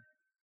bent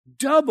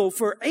double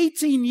for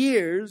 18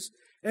 years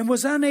and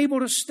was unable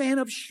to stand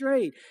up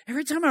straight.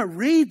 Every time I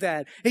read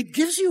that, it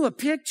gives you a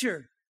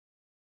picture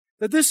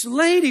that this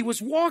lady was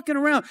walking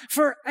around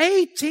for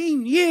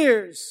 18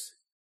 years.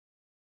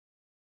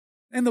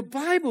 And the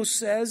Bible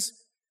says,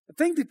 I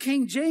think the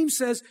King James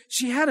says,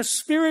 she had a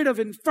spirit of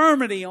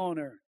infirmity on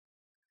her.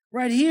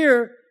 Right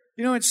here,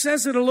 it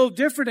says it a little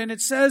different, and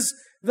it says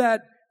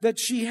that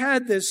she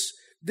had this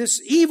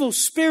evil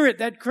spirit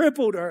that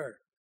crippled her.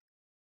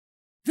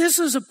 This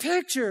is a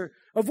picture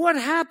of what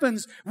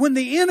happens when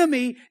the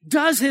enemy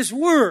does his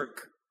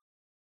work.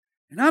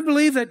 And I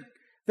believe that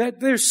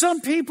there's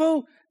some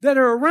people that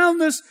are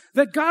around us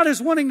that God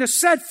is wanting to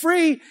set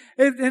free,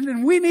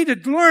 and we need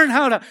to learn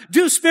how to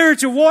do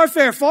spiritual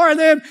warfare for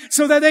them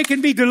so that they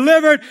can be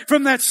delivered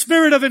from that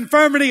spirit of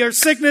infirmity or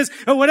sickness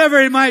or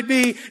whatever it might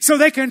be, so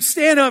they can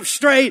stand up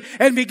straight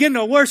and begin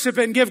to worship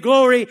and give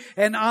glory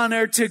and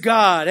honor to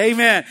God.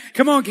 Amen.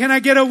 Come on, can I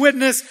get a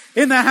witness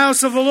in the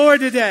house of the Lord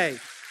today?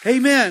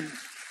 Amen.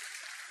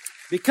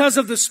 Because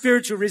of the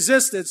spiritual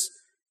resistance,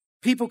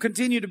 people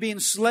continue to be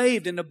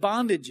enslaved into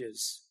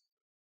bondages.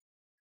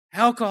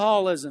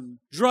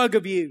 Alcoholism, drug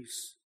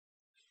abuse,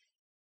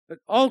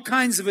 all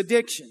kinds of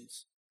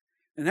addictions.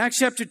 In Acts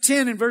chapter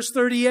 10 and verse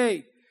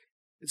 38,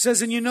 it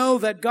says, "And you know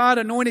that God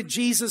anointed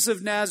Jesus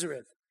of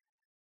Nazareth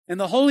and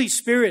the Holy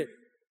Spirit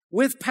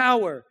with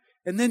power.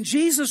 And then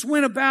Jesus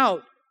went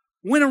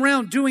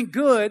around doing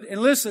good," and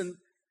listen,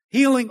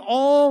 "healing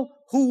all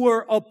who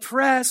were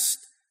oppressed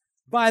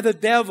by the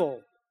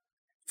devil,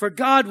 for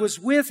God was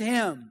with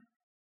him."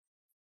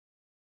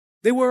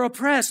 They were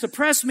oppressed.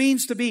 Oppressed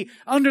means to be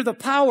under the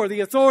power,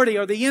 the authority,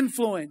 or the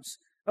influence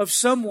of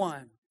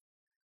someone.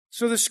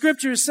 So the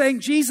scripture is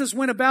saying Jesus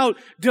went about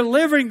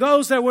delivering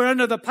those that were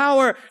under the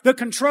power, the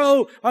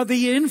control, or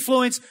the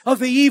influence of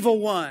the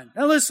evil one.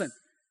 Now listen,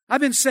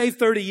 I've been saved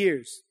 30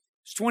 years. I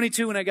was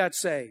 22 when I got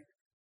saved.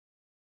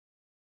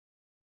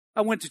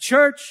 I went to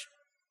church.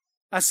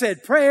 I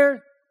said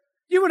prayer.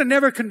 You would have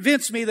never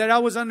convinced me that I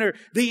was under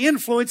the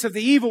influence of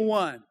the evil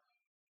one.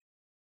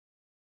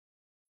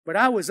 But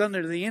I was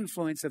under the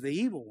influence of the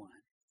evil one.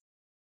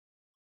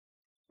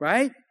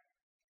 Right?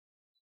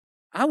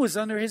 I was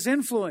under his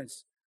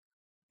influence.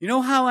 You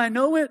know how I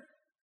know it?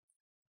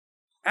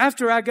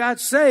 After I got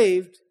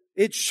saved,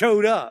 it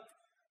showed up.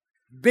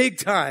 Big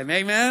time.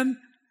 Amen?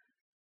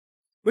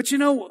 But you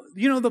know,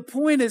 the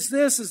point is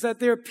this, is that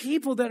there are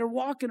people that are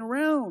walking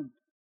around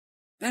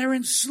that are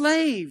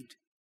enslaved,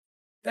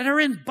 that are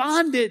in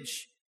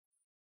bondage.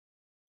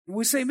 And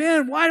we say,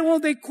 man, why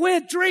won't they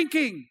quit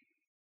drinking?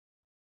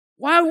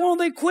 Why won't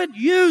they quit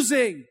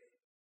using?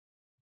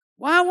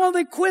 Why won't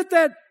they quit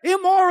that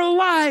immoral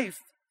life?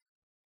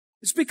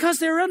 It's because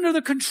they're under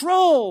the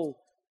control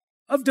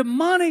of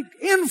demonic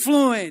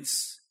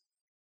influence.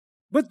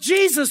 But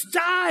Jesus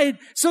died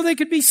so they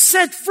could be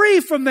set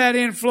free from that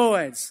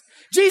influence.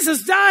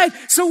 Jesus died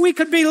so we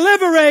could be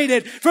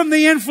liberated from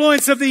the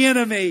influence of the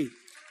enemy.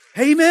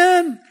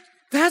 Amen?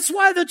 That's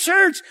why the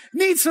church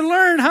needs to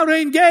learn how to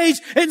engage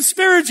in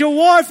spiritual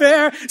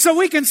warfare so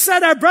we can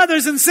set our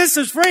brothers and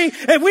sisters free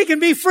and we can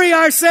be free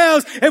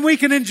ourselves and we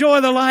can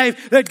enjoy the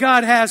life that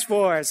God has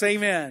for us.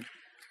 Amen.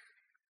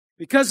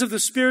 Because of the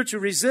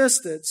spiritual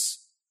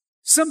resistance,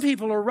 some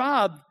people are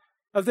robbed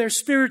of their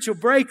spiritual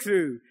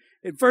breakthrough.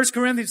 In 1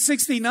 Corinthians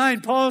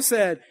 16:9, Paul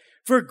said,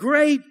 "For a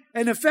great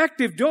and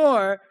effective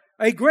door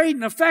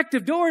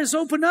is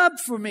opened up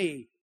for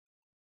me.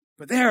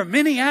 But there are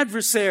many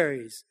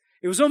adversaries."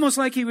 It was almost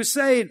like he was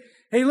saying,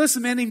 hey,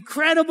 listen, man,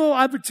 incredible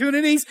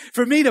opportunities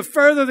for me to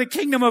further the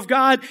kingdom of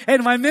God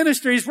and my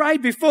ministry is right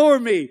before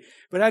me.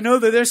 But I know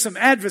that there's some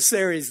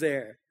adversaries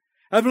there.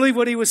 I believe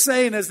what he was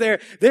saying is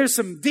there's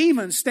some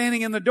demons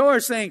standing in the door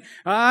saying,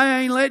 I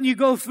ain't letting you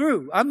go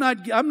through. I'm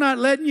not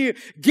letting you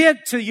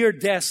get to your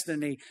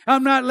destiny.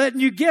 I'm not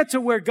letting you get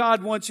to where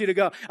God wants you to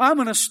go. I'm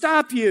going to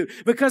stop you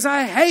because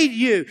I hate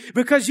you,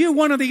 because you're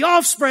one of the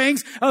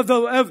offsprings of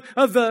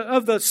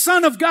the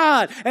Son of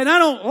God. And I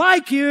don't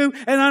like you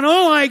and I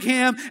don't like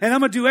him. And I'm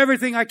going to do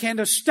everything I can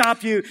to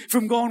stop you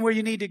from going where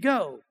you need to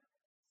go.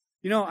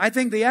 You know, I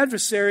think the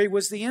adversary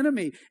was the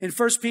enemy. In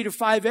 1 Peter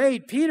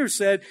 5:8, Peter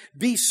said,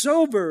 be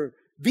sober,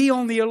 be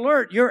on the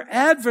alert. Your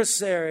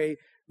adversary,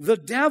 the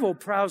devil,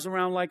 prowls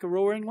around like a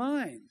roaring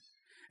lion.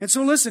 And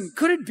so listen,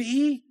 could it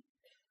be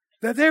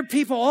that there are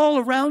people all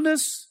around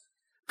us?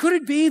 Could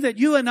it be that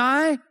you and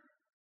I,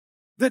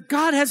 that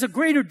God has a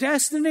greater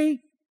destiny?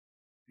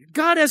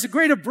 God has a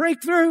greater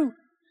breakthrough?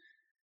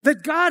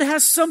 That God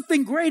has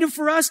something greater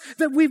for us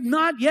that we've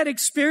not yet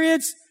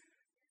experienced?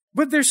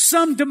 But there's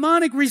some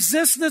demonic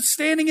resistance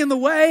standing in the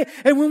way.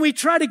 And when we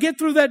try to get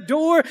through that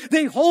door,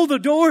 they hold the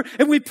door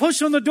and we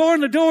push on the door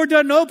and the door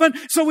doesn't open.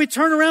 So we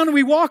turn around and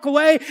we walk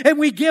away and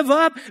we give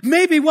up.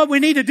 Maybe what we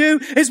need to do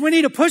is we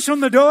need to push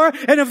on the door.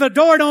 And if the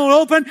door don't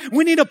open,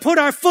 we need to put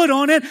our foot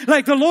on it.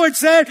 Like the Lord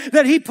said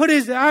that he put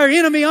our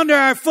enemy under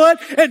our foot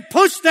and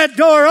push that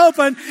door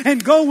open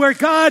and go where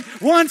God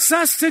wants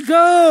us to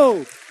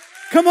go.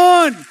 Come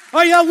on.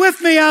 Are y'all with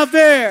me out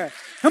there?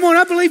 Come on,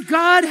 I believe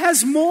God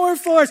has more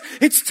for us.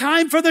 It's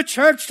time for the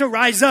church to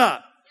rise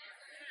up.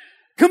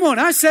 Come on,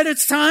 I said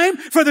it's time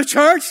for the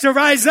church to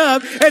rise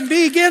up and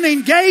begin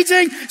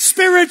engaging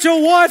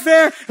spiritual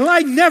warfare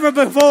like never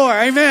before.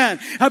 Amen.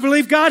 I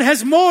believe God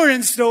has more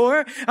in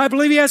store. I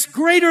believe he has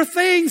greater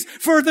things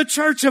for the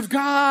church of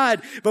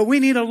God. But we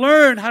need to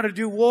learn how to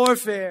do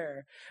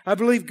warfare. I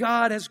believe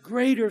God has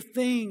greater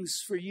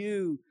things for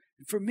you,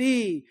 for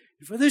me,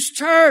 for this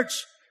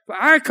church, for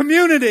our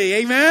community.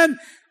 Amen.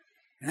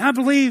 And I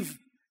believe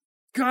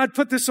God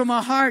put this on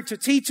my heart to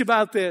teach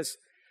about this.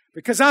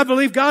 Because I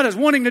believe God is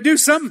wanting to do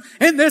something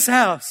in this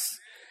house.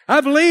 I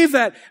believe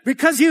that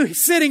because you're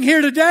sitting here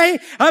today,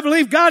 I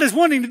believe God is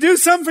wanting to do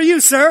something for you,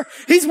 sir.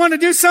 He's wanting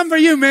to do something for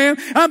you, ma'am.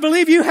 I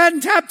believe you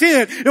hadn't tapped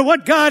in to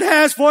what God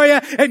has for you.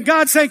 And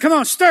God's saying, come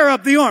on, stir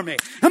up the army.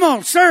 Come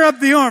on, stir up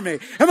the army.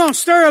 Come on,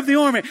 stir up the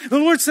army. The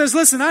Lord says,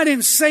 listen, I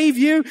didn't save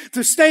you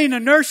to stay in the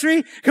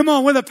nursery. Come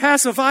on, with a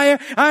pacifier.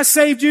 I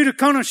saved you to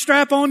kind of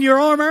strap on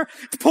your armor,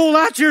 to pull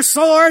out your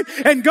sword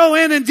and go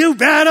in and do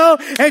battle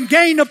and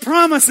gain the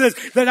promises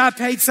that I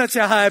paid such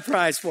a high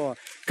price for.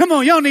 Come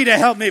on, y'all need to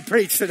help me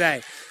preach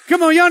today.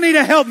 Come on, y'all need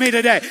to help me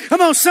today.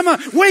 Come on, someone,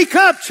 wake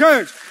up,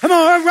 church. Come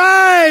on,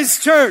 arise,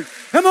 church.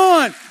 Come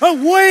on,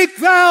 awake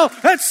thou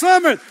that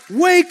slumbereth.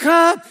 Wake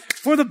up,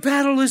 for the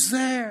battle is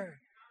there.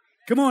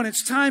 Come on,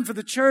 it's time for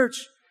the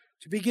church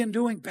to begin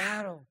doing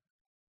battle.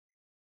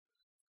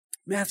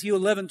 Matthew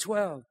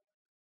 11:12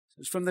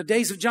 says, from the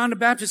days of John the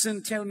Baptist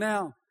until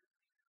now,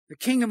 the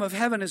kingdom of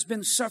heaven has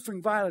been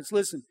suffering violence.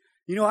 Listen,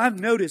 you know, I've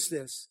noticed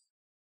this.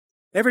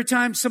 Every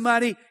time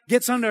somebody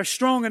gets under a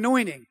strong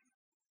anointing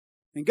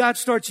and God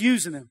starts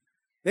using them,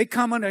 they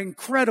come under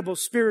incredible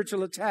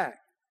spiritual attack.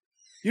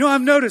 You know,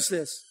 I've noticed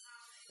this.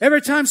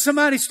 Every time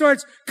somebody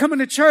starts coming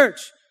to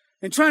church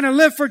and trying to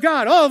live for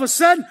God, all of a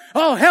sudden,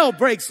 all hell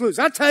breaks loose.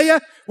 I tell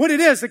you what it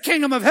is. The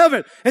kingdom of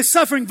heaven is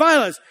suffering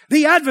violence.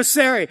 The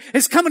adversary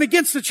is coming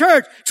against the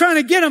church, trying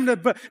to get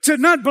them to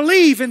not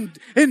believe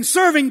in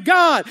serving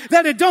God,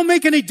 that it don't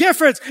make any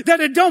difference, that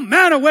it don't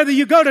matter whether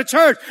you go to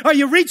church or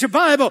you read your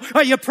Bible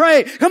or you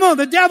pray. Come on,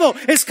 the devil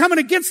is coming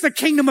against the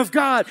kingdom of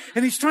God,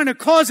 and he's trying to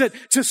cause it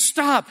to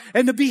stop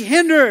and to be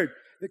hindered.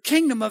 The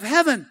kingdom of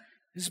heaven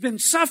has been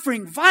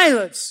suffering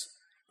violence.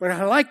 But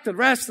I like the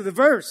rest of the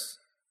verse.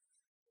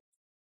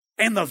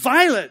 And the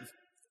violent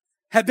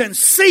have been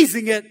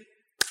seizing it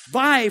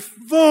by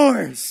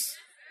force.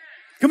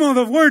 Come on,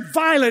 the word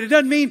violent, it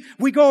doesn't mean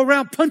we go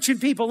around punching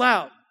people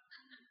out.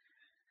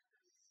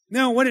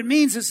 No, what it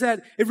means is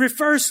that it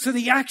refers to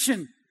the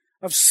action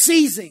of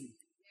seizing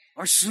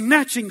or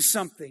snatching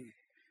something.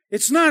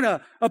 It's not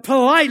a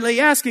politely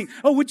asking,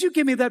 oh, would you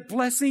give me that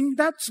blessing?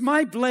 That's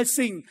my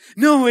blessing.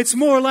 No, it's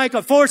more like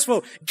a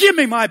forceful, give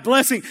me my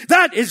blessing.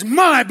 That is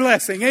my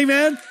blessing.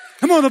 Amen.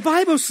 Come on, the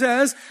Bible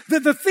says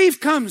that the thief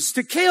comes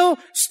to kill,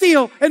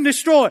 steal, and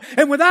destroy.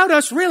 And without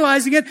us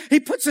realizing it, he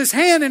puts his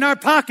hand in our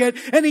pocket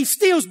and he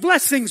steals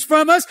blessings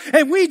from us,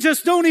 and we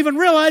just don't even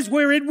realize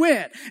where it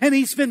went. And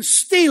he's been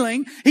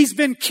stealing, he's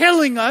been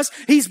killing us,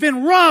 he's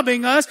been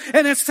robbing us,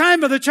 and it's time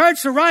for the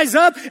church to rise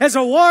up as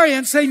a warrior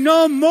and say,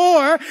 no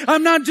more.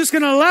 I'm not just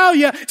going to allow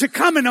you to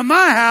come into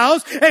my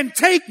house and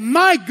take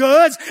my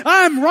goods.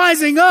 I'm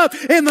rising up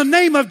in the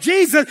name of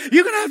Jesus.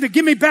 You're going to have to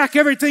give me back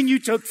everything you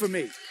took from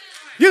me.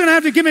 You're going to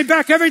have to give me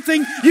back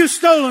everything you've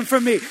stolen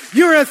from me.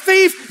 You're a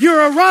thief.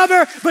 You're a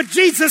robber. But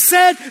Jesus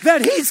said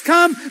that he's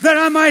come that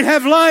I might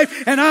have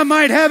life and I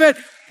might have it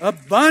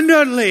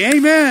abundantly.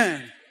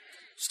 Amen.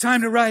 It's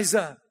time to rise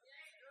up.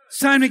 It's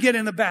time to get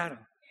in the battle.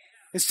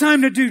 It's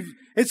time to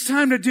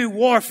do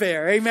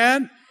warfare.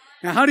 Amen.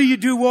 Now, how do you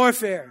do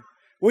warfare?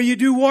 Well, you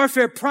do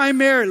warfare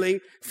primarily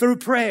through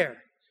prayer.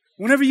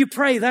 Whenever you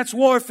pray, that's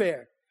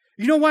warfare.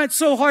 You know why it's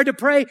so hard to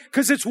pray?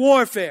 Because it's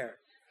warfare.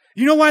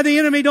 You know why the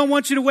enemy don't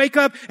want you to wake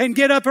up and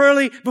get up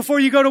early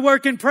before you go to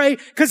work and pray?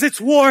 Because it's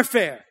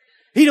warfare.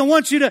 He don't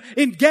want you to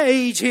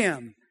engage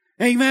him.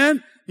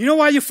 Amen? You know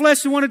why your flesh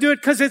doesn't want to do it?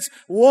 Because it's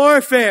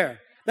warfare.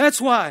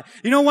 That's why.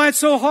 You know why it's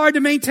so hard to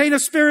maintain a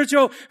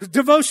spiritual,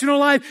 devotional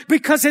life?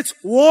 Because it's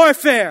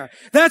warfare.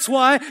 That's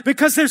why.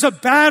 Because there's a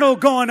battle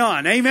going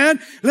on. Amen?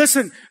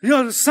 Listen, you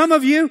know, some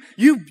of you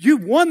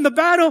won the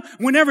battle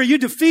whenever you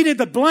defeated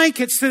the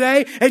blankets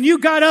today and you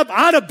got up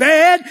out of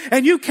bed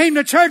and you came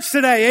to church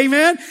today.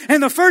 Amen?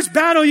 And the first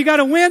battle you got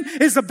to win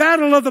is the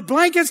battle of the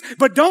blankets,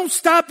 but don't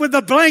stop with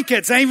the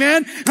blankets.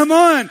 Amen? Come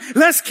on.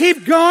 Let's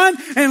keep going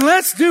and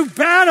let's do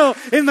battle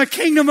in the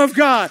kingdom of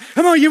God.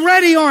 Come on, you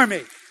ready,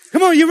 army?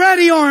 Come on, you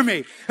ready,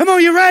 army? Come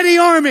on, you ready,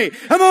 army?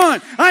 Come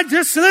on.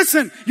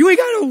 Listen. We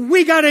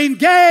gotta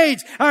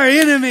engage our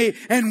enemy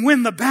and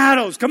win the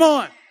battles. Come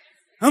on.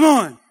 Come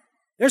on.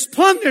 There's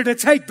plunder to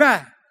take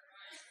back.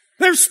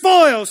 There's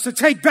spoils to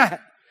take back.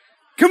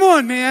 Come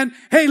on, man.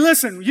 Hey,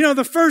 listen, you know,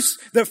 the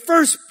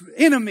first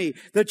enemy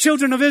the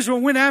children of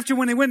Israel went after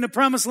when they went into the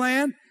promised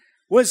land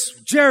was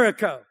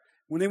Jericho.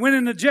 When they went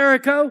into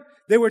Jericho,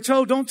 they were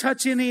told, don't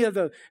touch any of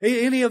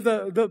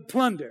the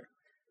plunder.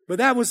 But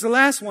that was the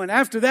last one.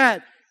 After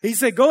that, he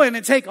said, go in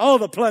and take all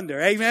the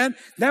plunder. Amen.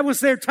 That was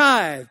their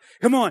tithe.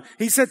 Come on.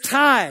 He said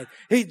tithe.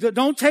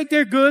 Don't take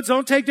their goods.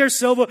 Don't take their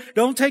silver.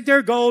 Don't take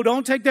their gold.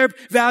 Don't take their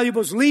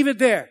valuables. Leave it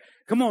there.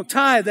 Come on,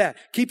 tithe that.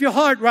 Keep your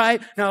heart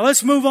right. Now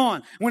let's move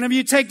on. Whenever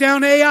you take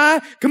down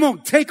AI, come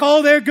on, take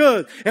all their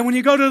goods. And when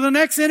you go to the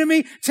next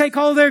enemy, take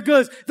all their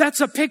goods. That's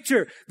a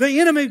picture.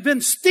 The enemy's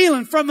been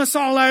stealing from us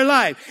all our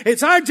life.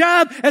 It's our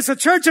job as a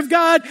church of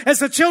God, as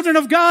the children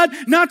of God,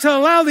 not to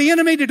allow the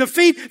enemy to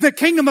defeat the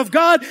kingdom of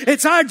God.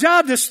 It's our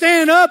job to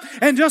stand up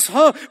and just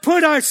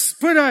put our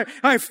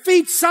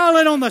feet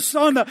solid on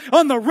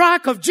the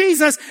rock of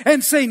Jesus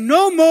and say,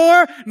 no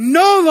more,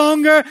 no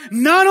longer,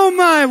 not on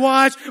my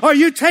watch are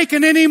you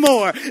taking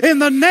anymore. In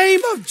the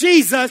name of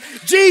Jesus,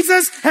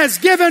 Jesus has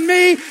given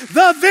me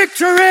the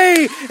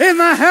victory in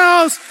the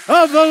house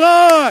of the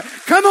Lord.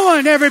 Come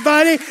on,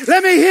 everybody.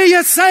 Let me hear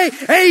you say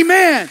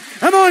amen.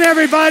 Come on,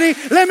 everybody.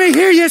 Let me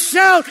hear you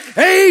shout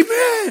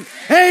amen.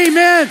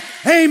 Amen.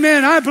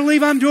 Amen. I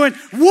believe I'm doing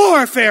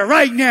warfare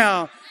right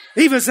now,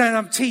 even as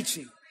I'm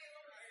teaching.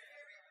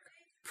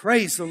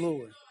 Praise the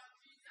Lord.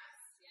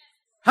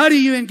 How do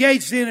you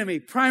engage the enemy?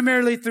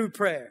 Primarily through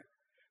prayer.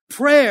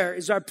 Prayer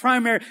is our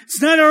primary,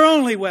 it's not our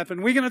only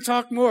weapon. We're going to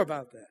talk more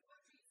about that.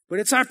 But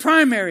it's our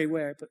primary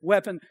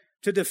weapon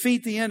to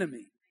defeat the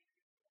enemy.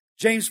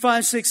 James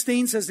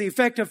 5:16 says the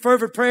effective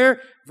fervent prayer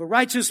of a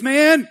righteous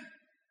man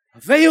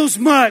avails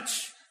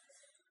much.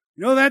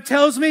 You know what that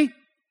tells me?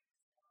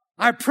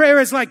 Our prayer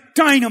is like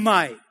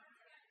dynamite.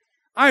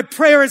 Our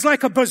prayer is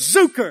like a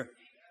bazooka,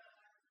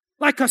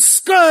 like a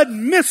Scud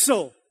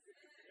missile.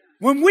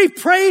 When we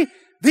pray,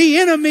 the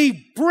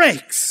enemy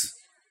breaks.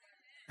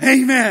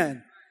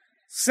 Amen.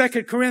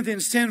 2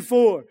 Corinthians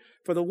 10:4,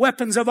 for the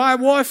weapons of our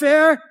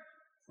warfare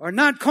are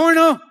not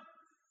carnal,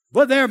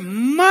 but they're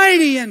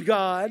mighty in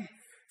God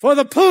for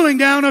the pulling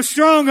down of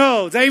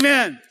strongholds.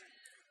 Amen.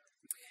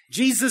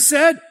 Jesus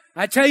said,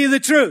 I tell you the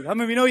truth. How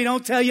many of you know he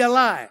don't tell you a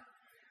lie?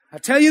 I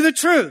tell you the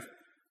truth.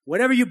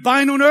 Whatever you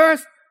bind on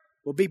earth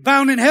will be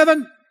bound in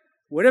heaven.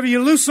 Whatever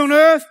you loose on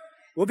earth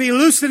will be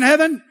loosed in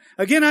heaven.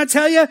 Again, I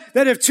tell you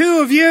that if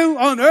two of you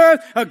on earth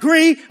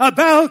agree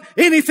about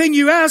anything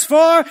you ask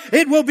for,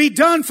 it will be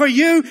done for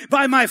you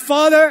by my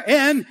Father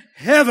in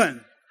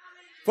heaven.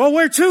 For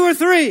where two or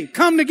three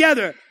come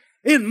together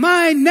in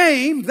my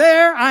name,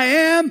 there I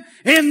am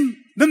in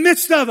the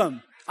midst of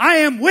them. I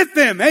am with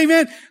them.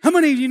 Amen. How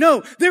many of you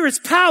know there is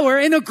power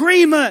in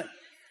agreement?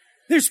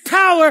 There's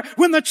power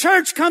when the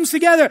church comes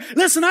together.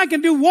 Listen, I can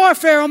do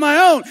warfare on my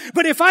own,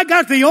 but if I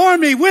got the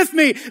army with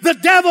me, the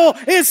devil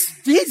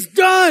he's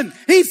done.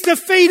 He's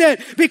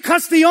defeated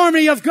because the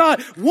army of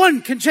God,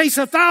 one can chase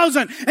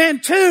 1,000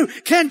 and two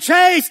can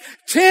chase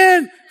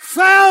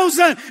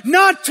 10,000,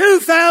 not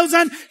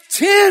 2,000.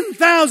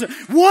 10,000.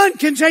 One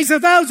can chase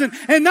 1,000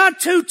 and not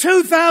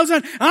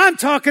 2,000. I'm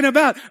talking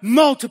about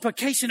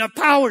multiplication of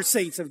power,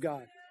 saints of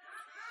God.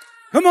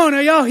 Come on,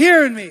 are y'all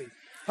hearing me?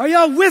 Are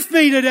y'all with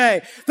me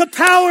today? The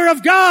power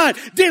of God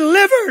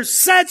delivers,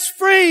 sets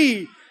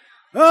free.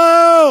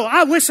 Oh,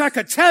 I wish I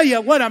could tell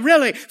you what I'm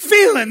really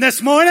feeling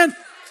this morning.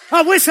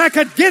 I wish I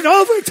could get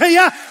over to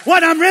you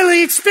what I'm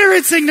really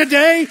experiencing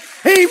today.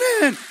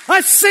 Amen.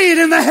 I see it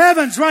in the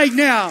heavens right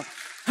now.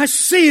 I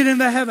see it in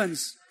the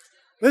heavens.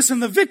 Listen,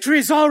 the victory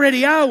is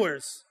already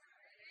ours.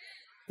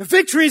 The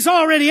victory is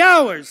already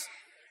ours.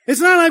 It's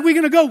not like we're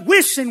going to go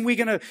wishing we're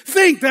going to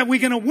think that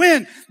we're going to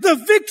win. The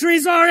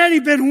victory's already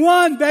been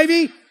won,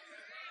 baby.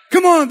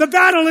 Come on, the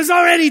battle is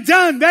already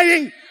done,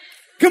 baby.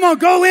 Come on,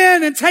 go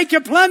in and take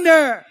your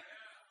plunder.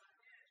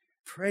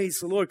 Praise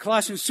the Lord.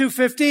 Colossians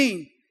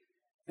 2:15.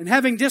 And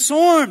having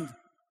disarmed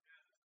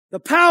the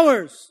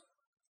powers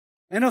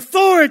and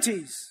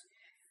authorities,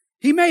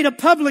 he made a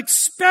public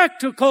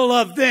spectacle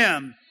of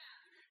them,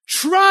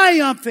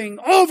 triumphing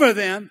over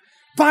them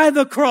by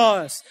the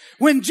cross.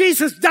 When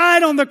Jesus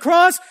died on the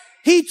cross,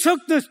 he took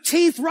the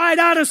teeth right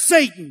out of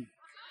Satan.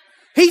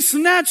 He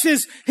snatched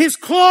his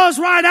claws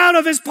right out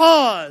of his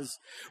paws.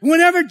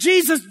 Whenever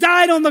Jesus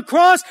died on the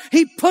cross,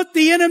 he put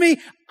the enemy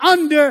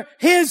under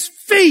his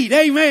feet.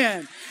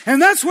 Amen.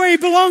 And that's where he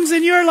belongs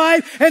in your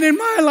life and in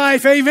my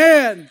life.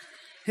 Amen.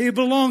 He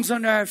belongs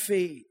under our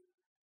feet.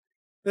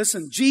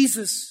 Listen,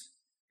 Jesus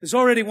has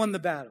already won the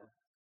battle.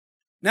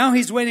 Now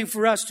he's waiting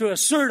for us to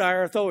assert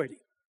our authority.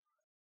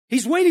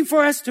 He's waiting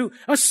for us to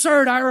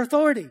assert our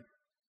authority.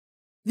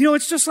 You know,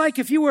 it's just like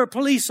if you were a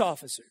police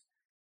officer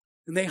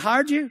and they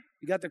hired you.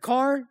 You got the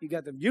car, you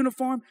got the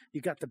uniform,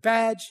 you got the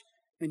badge,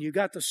 and you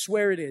got to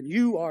swear it in.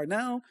 You are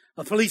now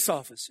a police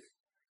officer.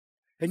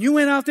 And you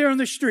went out there on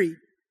the street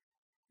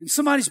and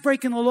somebody's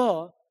breaking the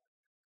law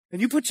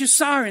and you put your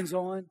sirens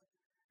on and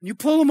you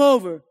pull them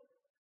over.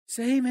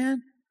 Say, hey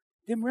man,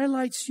 them red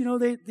lights, you know,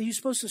 you're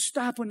supposed to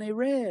stop when they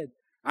red.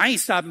 I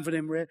ain't stopping for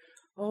them red.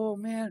 Oh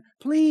man,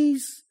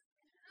 please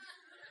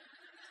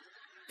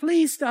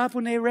stop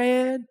when they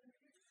red.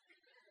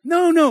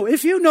 No,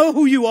 if you know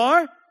who you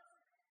are,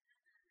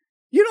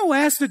 you don't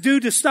ask the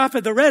dude to stop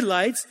at the red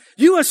lights.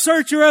 You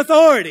assert your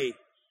authority.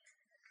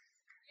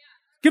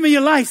 Give me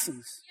your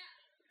license.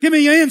 Give me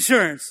your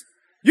insurance.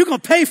 You're going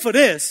to pay for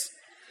this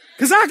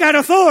because I got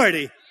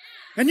authority.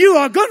 And you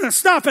are going to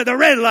stop at the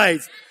red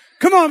lights.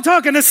 Come on, I'm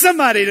talking to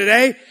somebody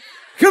today.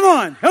 Come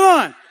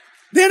on.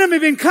 The enemy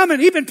been coming.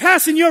 He's been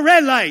passing your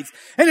red lights.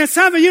 And it's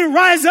time for you to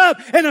rise up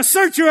and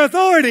assert your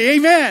authority.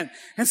 Amen.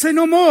 And say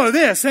no more of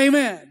this.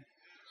 Amen.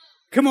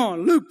 Come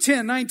on. Luke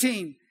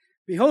 10:19.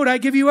 Behold, I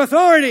give you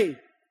authority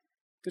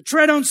to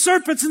tread on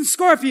serpents and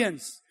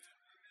scorpions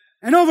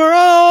and over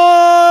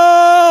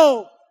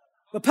all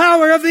the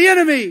power of the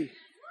enemy.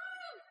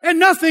 And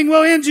nothing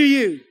will injure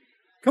you.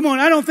 Come on.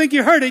 I don't think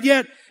you heard it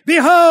yet.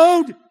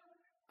 Behold,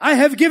 I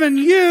have given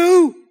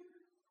you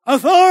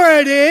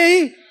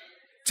authority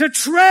to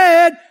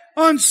tread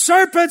on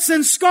serpents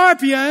and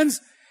scorpions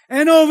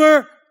and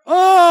over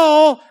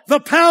all the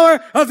power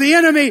of the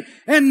enemy,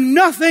 and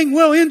nothing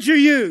will injure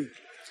you.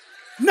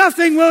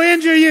 Nothing will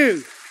injure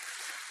you.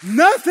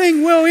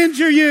 Nothing will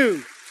injure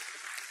you.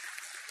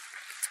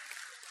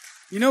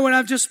 You know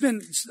what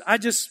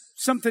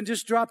something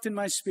just dropped in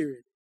my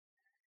spirit.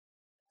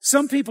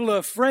 Some people are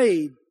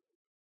afraid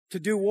to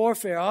do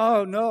warfare.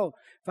 Oh no,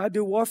 if I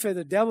do warfare,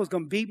 the devil's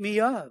going to beat me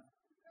up.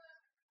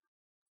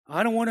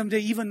 I don't want him to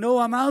even know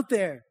I'm out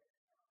there.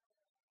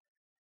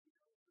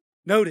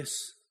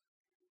 Notice,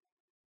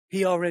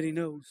 he already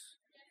knows.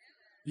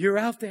 You're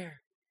out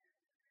there.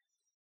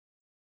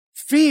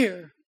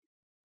 Fear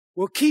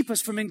will keep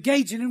us from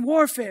engaging in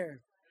warfare.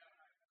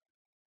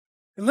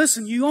 And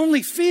listen, you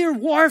only fear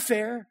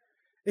warfare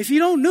if you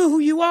don't know who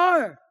you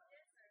are.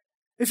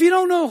 If you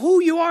don't know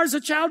who you are as a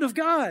child of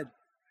God.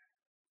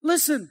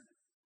 Listen,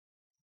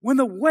 when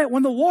the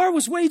war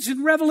was waged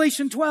in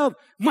Revelation 12,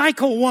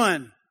 Michael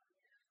won.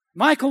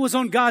 Michael was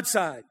on God's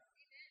side.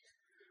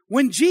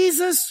 When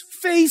Jesus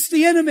faced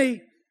the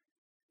enemy,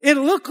 it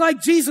looked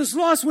like Jesus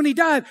lost when he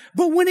died.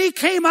 But when he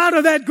came out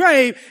of that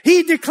grave,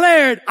 he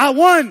declared, I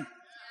won.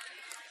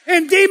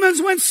 And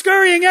demons went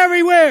scurrying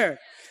everywhere.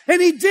 And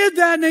he did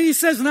that, and then he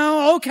says,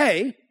 now,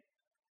 okay,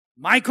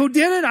 Michael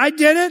did it, I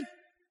did it.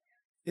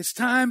 It's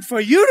time for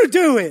you to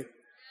do it.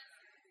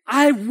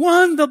 I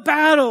won the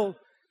battle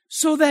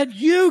so that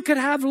you could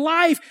have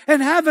life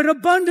and have it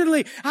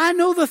abundantly. I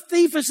know the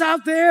thief is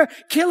out there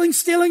killing,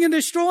 stealing, and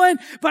destroying,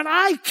 but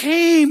I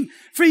came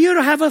for you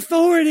to have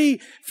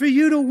authority, for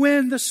you to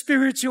win the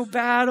spiritual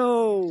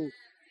battle.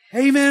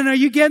 Amen. Are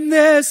you getting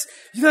this?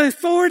 The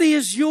authority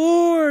is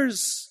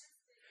yours.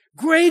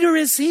 Greater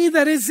is He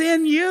that is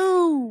in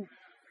you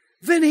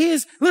than He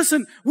is.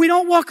 Listen, we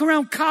don't walk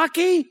around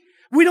cocky.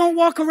 We don't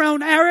walk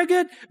around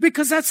arrogant,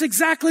 because that's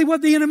exactly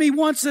what the enemy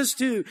wants us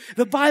to.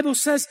 The Bible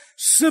says,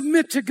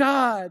 submit to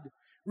God,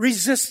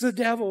 resist the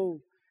devil,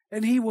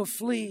 and he will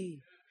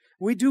flee.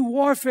 We do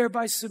warfare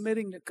by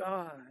submitting to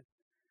God.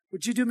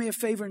 Would you do me a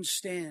favor and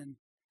stand?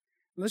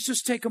 Let's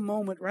just take a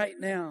moment right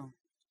now.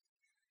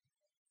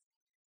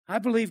 I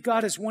believe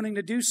God is wanting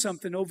to do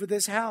something over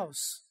this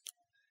house.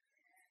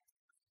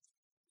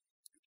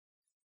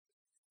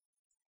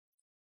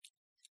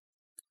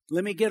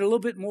 Let me get a little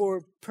bit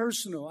more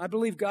personal. I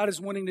believe God is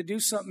wanting to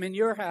do something in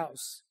your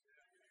house.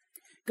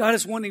 God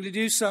is wanting to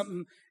do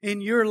something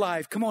in your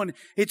life. Come on,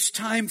 it's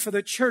time for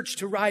the church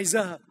to rise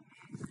up.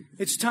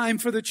 It's time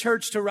for the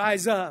church to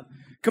rise up.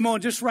 Come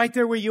on, just right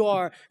there where you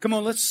are. Come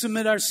on, let's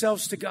submit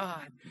ourselves to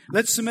God.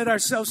 Let's submit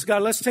ourselves to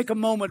God. Let's take a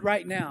moment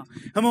right now.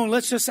 Come on,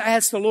 let's just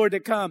ask the Lord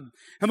to come.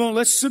 Come on,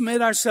 let's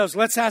submit ourselves.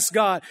 Let's ask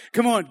God.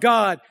 Come on,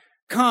 God,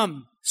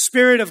 come.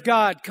 Spirit of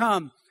God,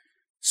 come.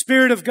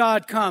 Spirit of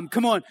God, come.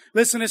 Come on.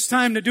 Listen, it's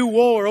time to do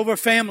war over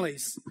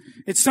families.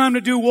 It's time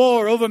to do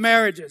war over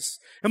marriages.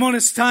 Come on,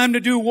 it's time to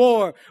do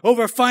war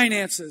over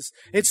finances.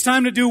 It's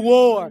time to do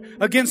war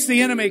against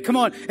the enemy. Come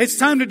on, it's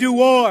time to do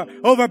war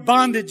over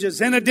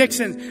bondages and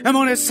addictions. Come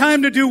on, it's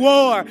time to do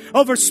war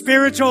over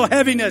spiritual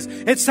heaviness.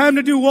 It's time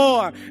to do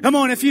war. Come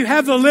on, if you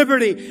have the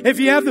liberty, if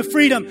you have the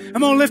freedom,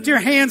 come on, lift your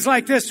hands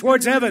like this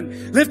towards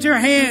heaven. Lift your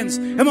hands.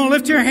 Come on,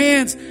 lift your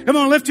hands. Come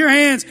on, lift your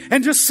hands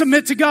and just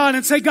submit to God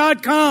and say,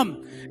 God, come.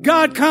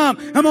 God, come.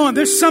 Come on,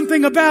 there's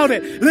something about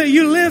it.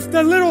 You lift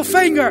the little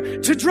finger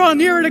to draw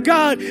nearer to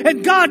God,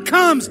 and God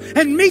comes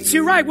and meets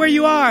you right where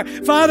you are.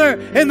 Father,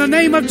 in the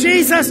name of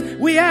Jesus,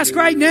 we ask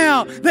right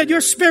now that your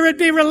Spirit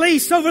be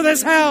released over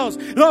this house.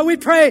 Lord, we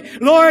pray,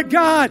 Lord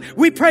God,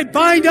 we pray,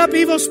 bind up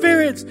evil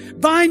spirits,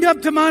 bind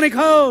up demonic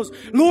hosts.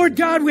 Lord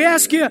God, we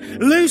ask you,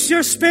 loose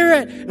your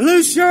Spirit,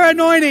 loose your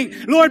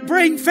anointing. Lord,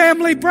 bring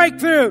family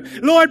breakthrough.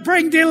 Lord,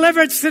 bring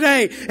deliverance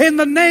today. In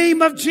the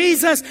name of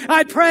Jesus,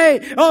 I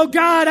pray, oh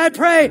God, I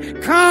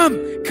pray,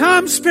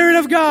 come, Spirit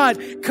of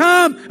God,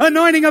 come,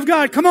 anointing of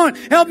God. Come on,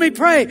 help me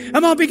pray.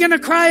 I'm going to begin to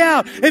cry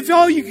out. If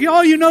all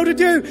you know to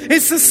do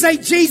is to say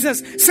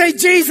Jesus, say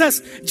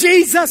Jesus,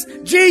 Jesus,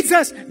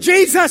 Jesus,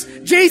 Jesus,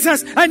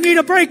 Jesus. I need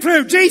a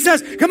breakthrough.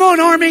 Jesus, come on,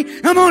 army,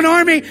 come on,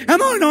 army, come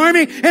on,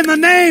 army. In the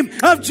name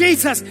of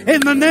Jesus,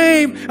 in the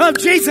name of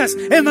Jesus,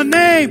 in the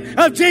name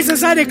of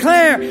Jesus, I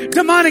declare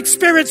demonic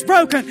spirits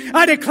broken.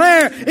 I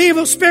declare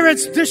evil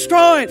spirits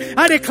destroyed.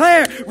 I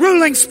declare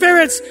ruling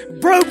spirits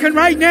broken. broken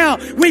right now.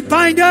 We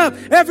bind up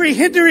every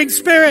hindering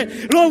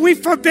spirit. Lord, we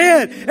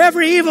forbid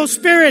every evil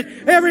spirit,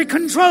 every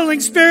controlling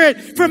spirit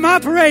from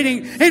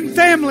operating in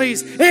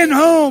families, in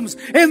homes.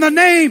 In the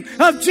name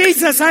of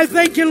Jesus, I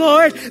thank you,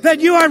 Lord,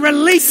 that you are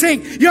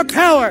releasing your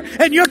power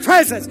and your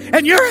presence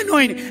and your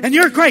anointing and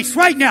your grace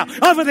right now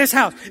over this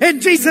house. In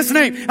Jesus'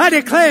 name, I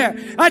declare,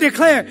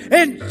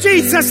 in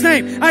Jesus'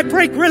 name, I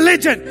break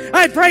religion.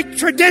 I break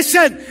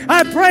tradition.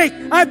 I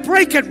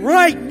break it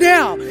right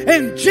now.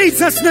 In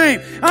Jesus'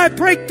 name, I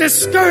break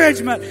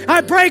discouragement.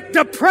 I break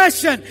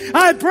depression.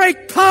 I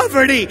break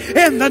poverty.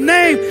 In the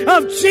name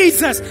of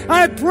Jesus,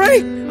 I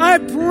break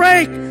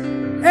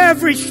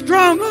every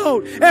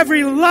stronghold,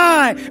 every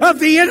lie of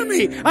the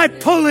enemy. I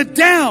pull it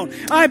down.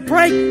 I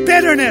break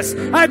bitterness.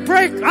 I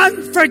break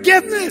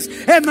unforgiveness.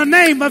 In the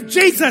name of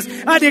Jesus,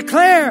 I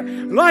declare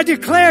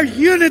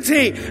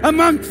unity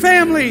among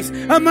families,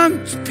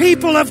 among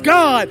people of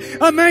God,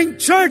 among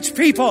church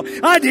people.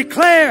 I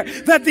declare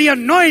that the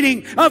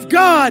anointing of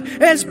God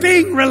is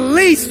being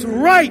released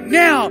right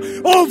now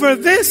over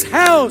this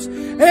house.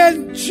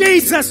 In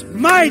Jesus'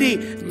 mighty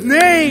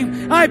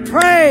name, I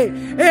pray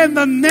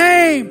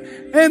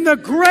in the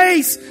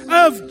grace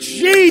of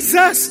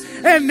Jesus.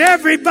 And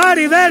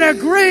everybody that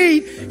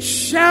agreed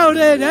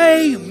shouted,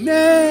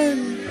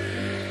 amen.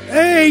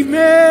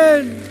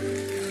 Amen.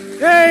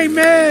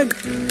 Amen.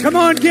 Come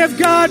on, give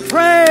God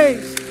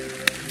praise.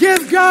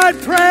 Give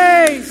God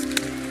praise.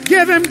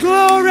 Give Him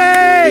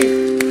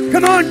glory.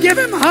 Come on, give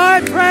Him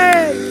high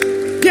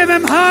praise. Give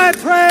Him high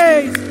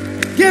praise.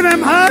 Give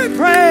Him high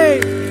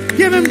praise.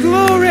 Give Him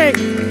glory.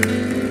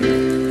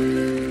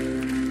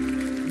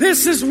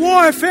 This is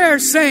warfare,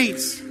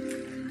 saints.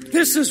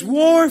 This is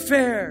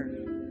warfare.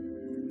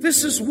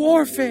 This is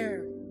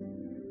warfare.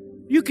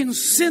 You can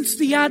sense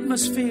the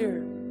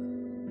atmosphere.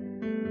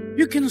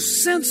 You can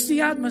sense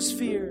the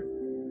atmosphere.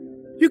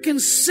 You can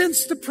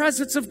sense the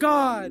presence of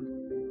God.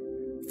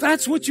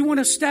 That's what you want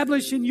to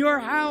establish in your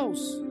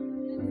house.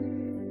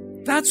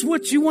 That's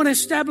what you want to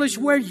establish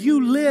where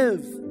you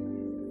live,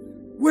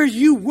 where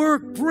you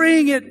work.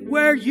 Bring it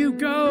where you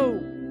go.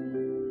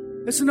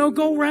 Listen, don't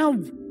go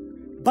around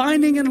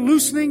binding and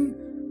loosening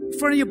in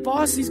front of your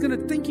boss. He's going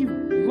to think you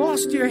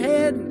lost your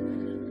head.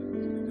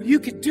 You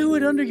could do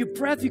it under your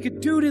breath. You could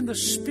do it in the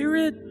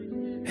Spirit.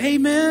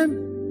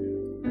 Amen.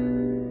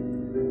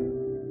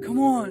 Come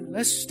on,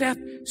 let's step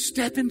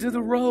into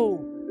the role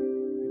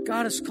that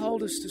God has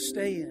called us to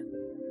stay in.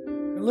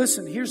 And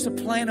listen, here's the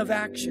plan of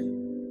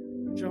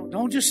action.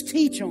 Don't just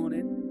teach on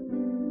it.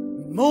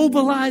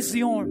 Mobilize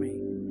the army,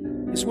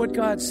 is what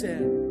God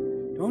said.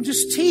 Don't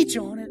just teach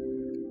on it.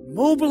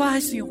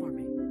 Mobilize the army.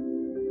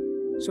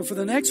 So for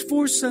the next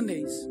 4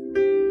 Sundays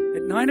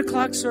at 9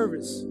 o'clock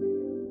service,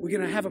 we're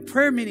going to have a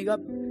prayer meeting up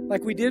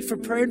like we did for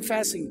prayer and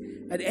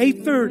fasting at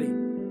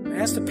 8:30. I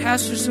asked the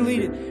pastors to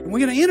lead it. And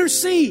we're going to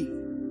intercede.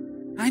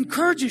 I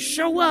encourage you,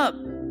 show up.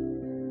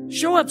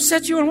 Show up,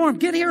 set your alarm.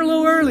 Get here a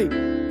little early.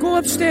 Go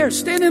upstairs,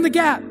 stand in the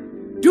gap.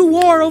 Do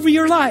war over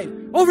your life,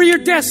 over your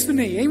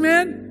destiny.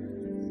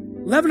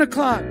 Amen? 11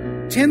 o'clock,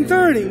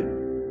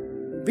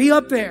 10:30, be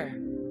up there.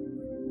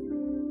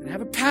 And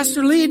have a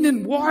pastor leading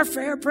in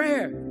warfare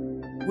prayer.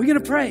 We're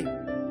going to pray.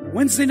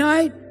 Wednesday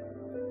night,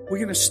 we're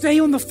going to stay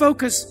on the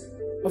focus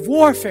of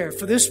warfare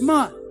for this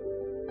month,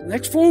 the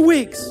next 4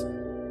 weeks.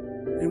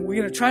 And we're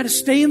going to try to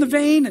stay in the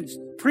vein and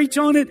preach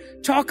on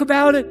it, talk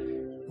about it.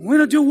 We're going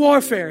to do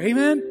warfare.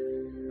 Amen?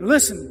 And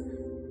listen,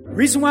 the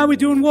reason why we're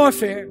doing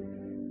warfare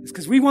is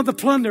because we want the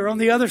plunder on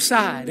the other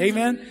side.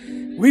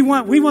 Amen? We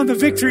want the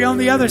victory on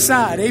the other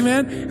side.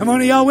 Amen? Come on,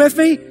 are y'all with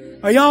me?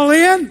 Are y'all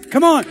in?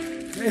 Come on.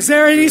 Is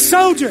there any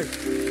soldier?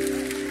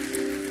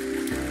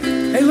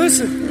 Hey,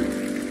 listen.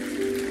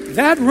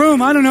 That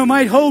room, I don't know,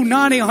 might hold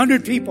 90,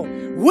 100 people.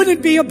 Wouldn't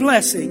it be a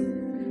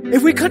blessing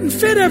if we couldn't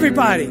fit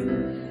everybody?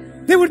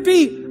 There would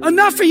be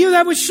enough of you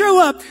that would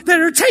show up that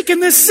are taking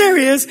this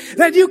serious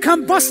that you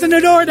come busting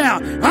the door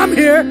down. I'm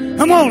here.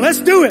 Come on, let's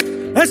do it.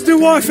 Let's do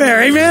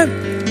warfare.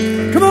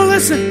 Amen? Come on,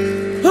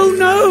 listen. Who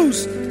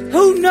knows?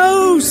 Who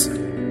knows?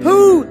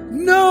 Who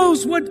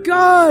knows what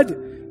God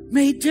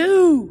may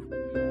do?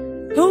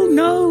 Who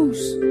knows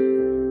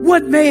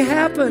what may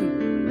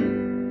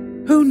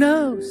happen? Who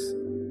knows?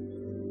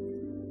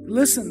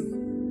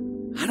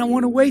 Listen, I don't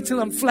want to wait till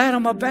I'm flat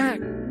on my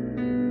back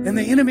and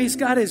the enemy's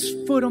got his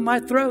foot on my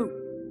throat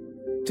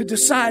to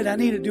decide I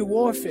need to do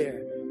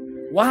warfare.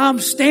 While I'm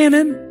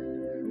standing,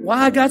 while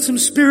I got some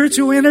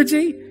spiritual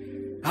energy,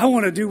 I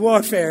want to do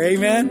warfare.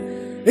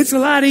 Amen? It's a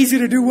lot easier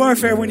to do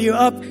warfare when you're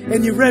up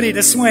and you're ready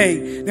to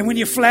swing than when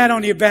you're flat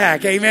on your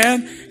back.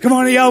 Amen? Come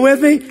on, are y'all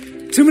with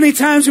me? Too many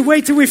times we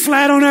wait till we're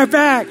flat on our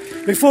back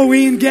before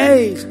we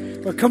engage.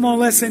 But come on,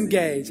 let's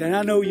engage. And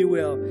I know you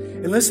will.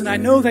 And listen, I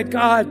know that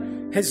God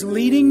is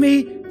leading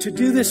me to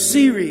do this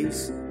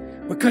series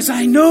because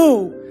I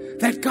know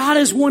that God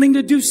is wanting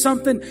to do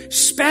something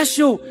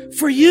special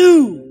for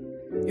you.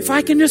 If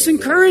I can just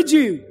encourage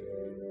you,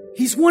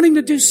 He's wanting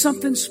to do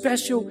something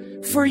special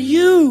for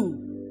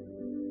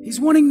you. He's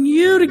wanting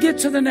you to get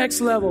to the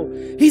next level.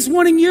 He's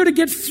wanting you to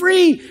get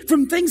free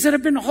from things that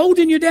have been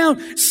holding you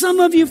down. Some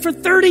of you for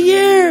 30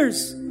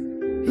 years.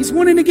 He's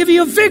wanting to give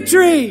you a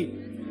victory.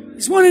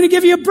 He's wanting to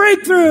give you a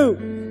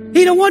breakthrough.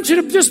 He don't want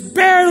you to just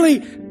barely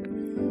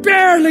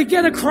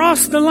get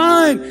across the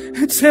line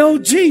and say, oh,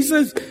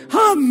 Jesus,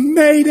 I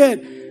made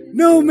it.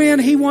 No, man,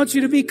 he wants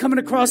you to be coming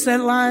across that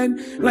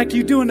line like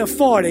you're doing a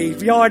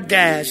 40-yard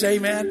dash.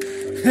 Amen.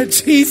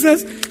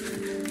 Jesus,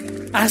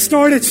 I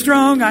started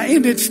strong, I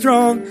ended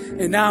strong,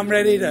 and now I'm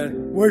ready to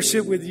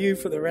worship with you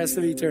for the rest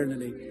of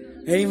eternity.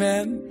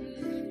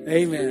 Amen.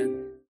 Amen.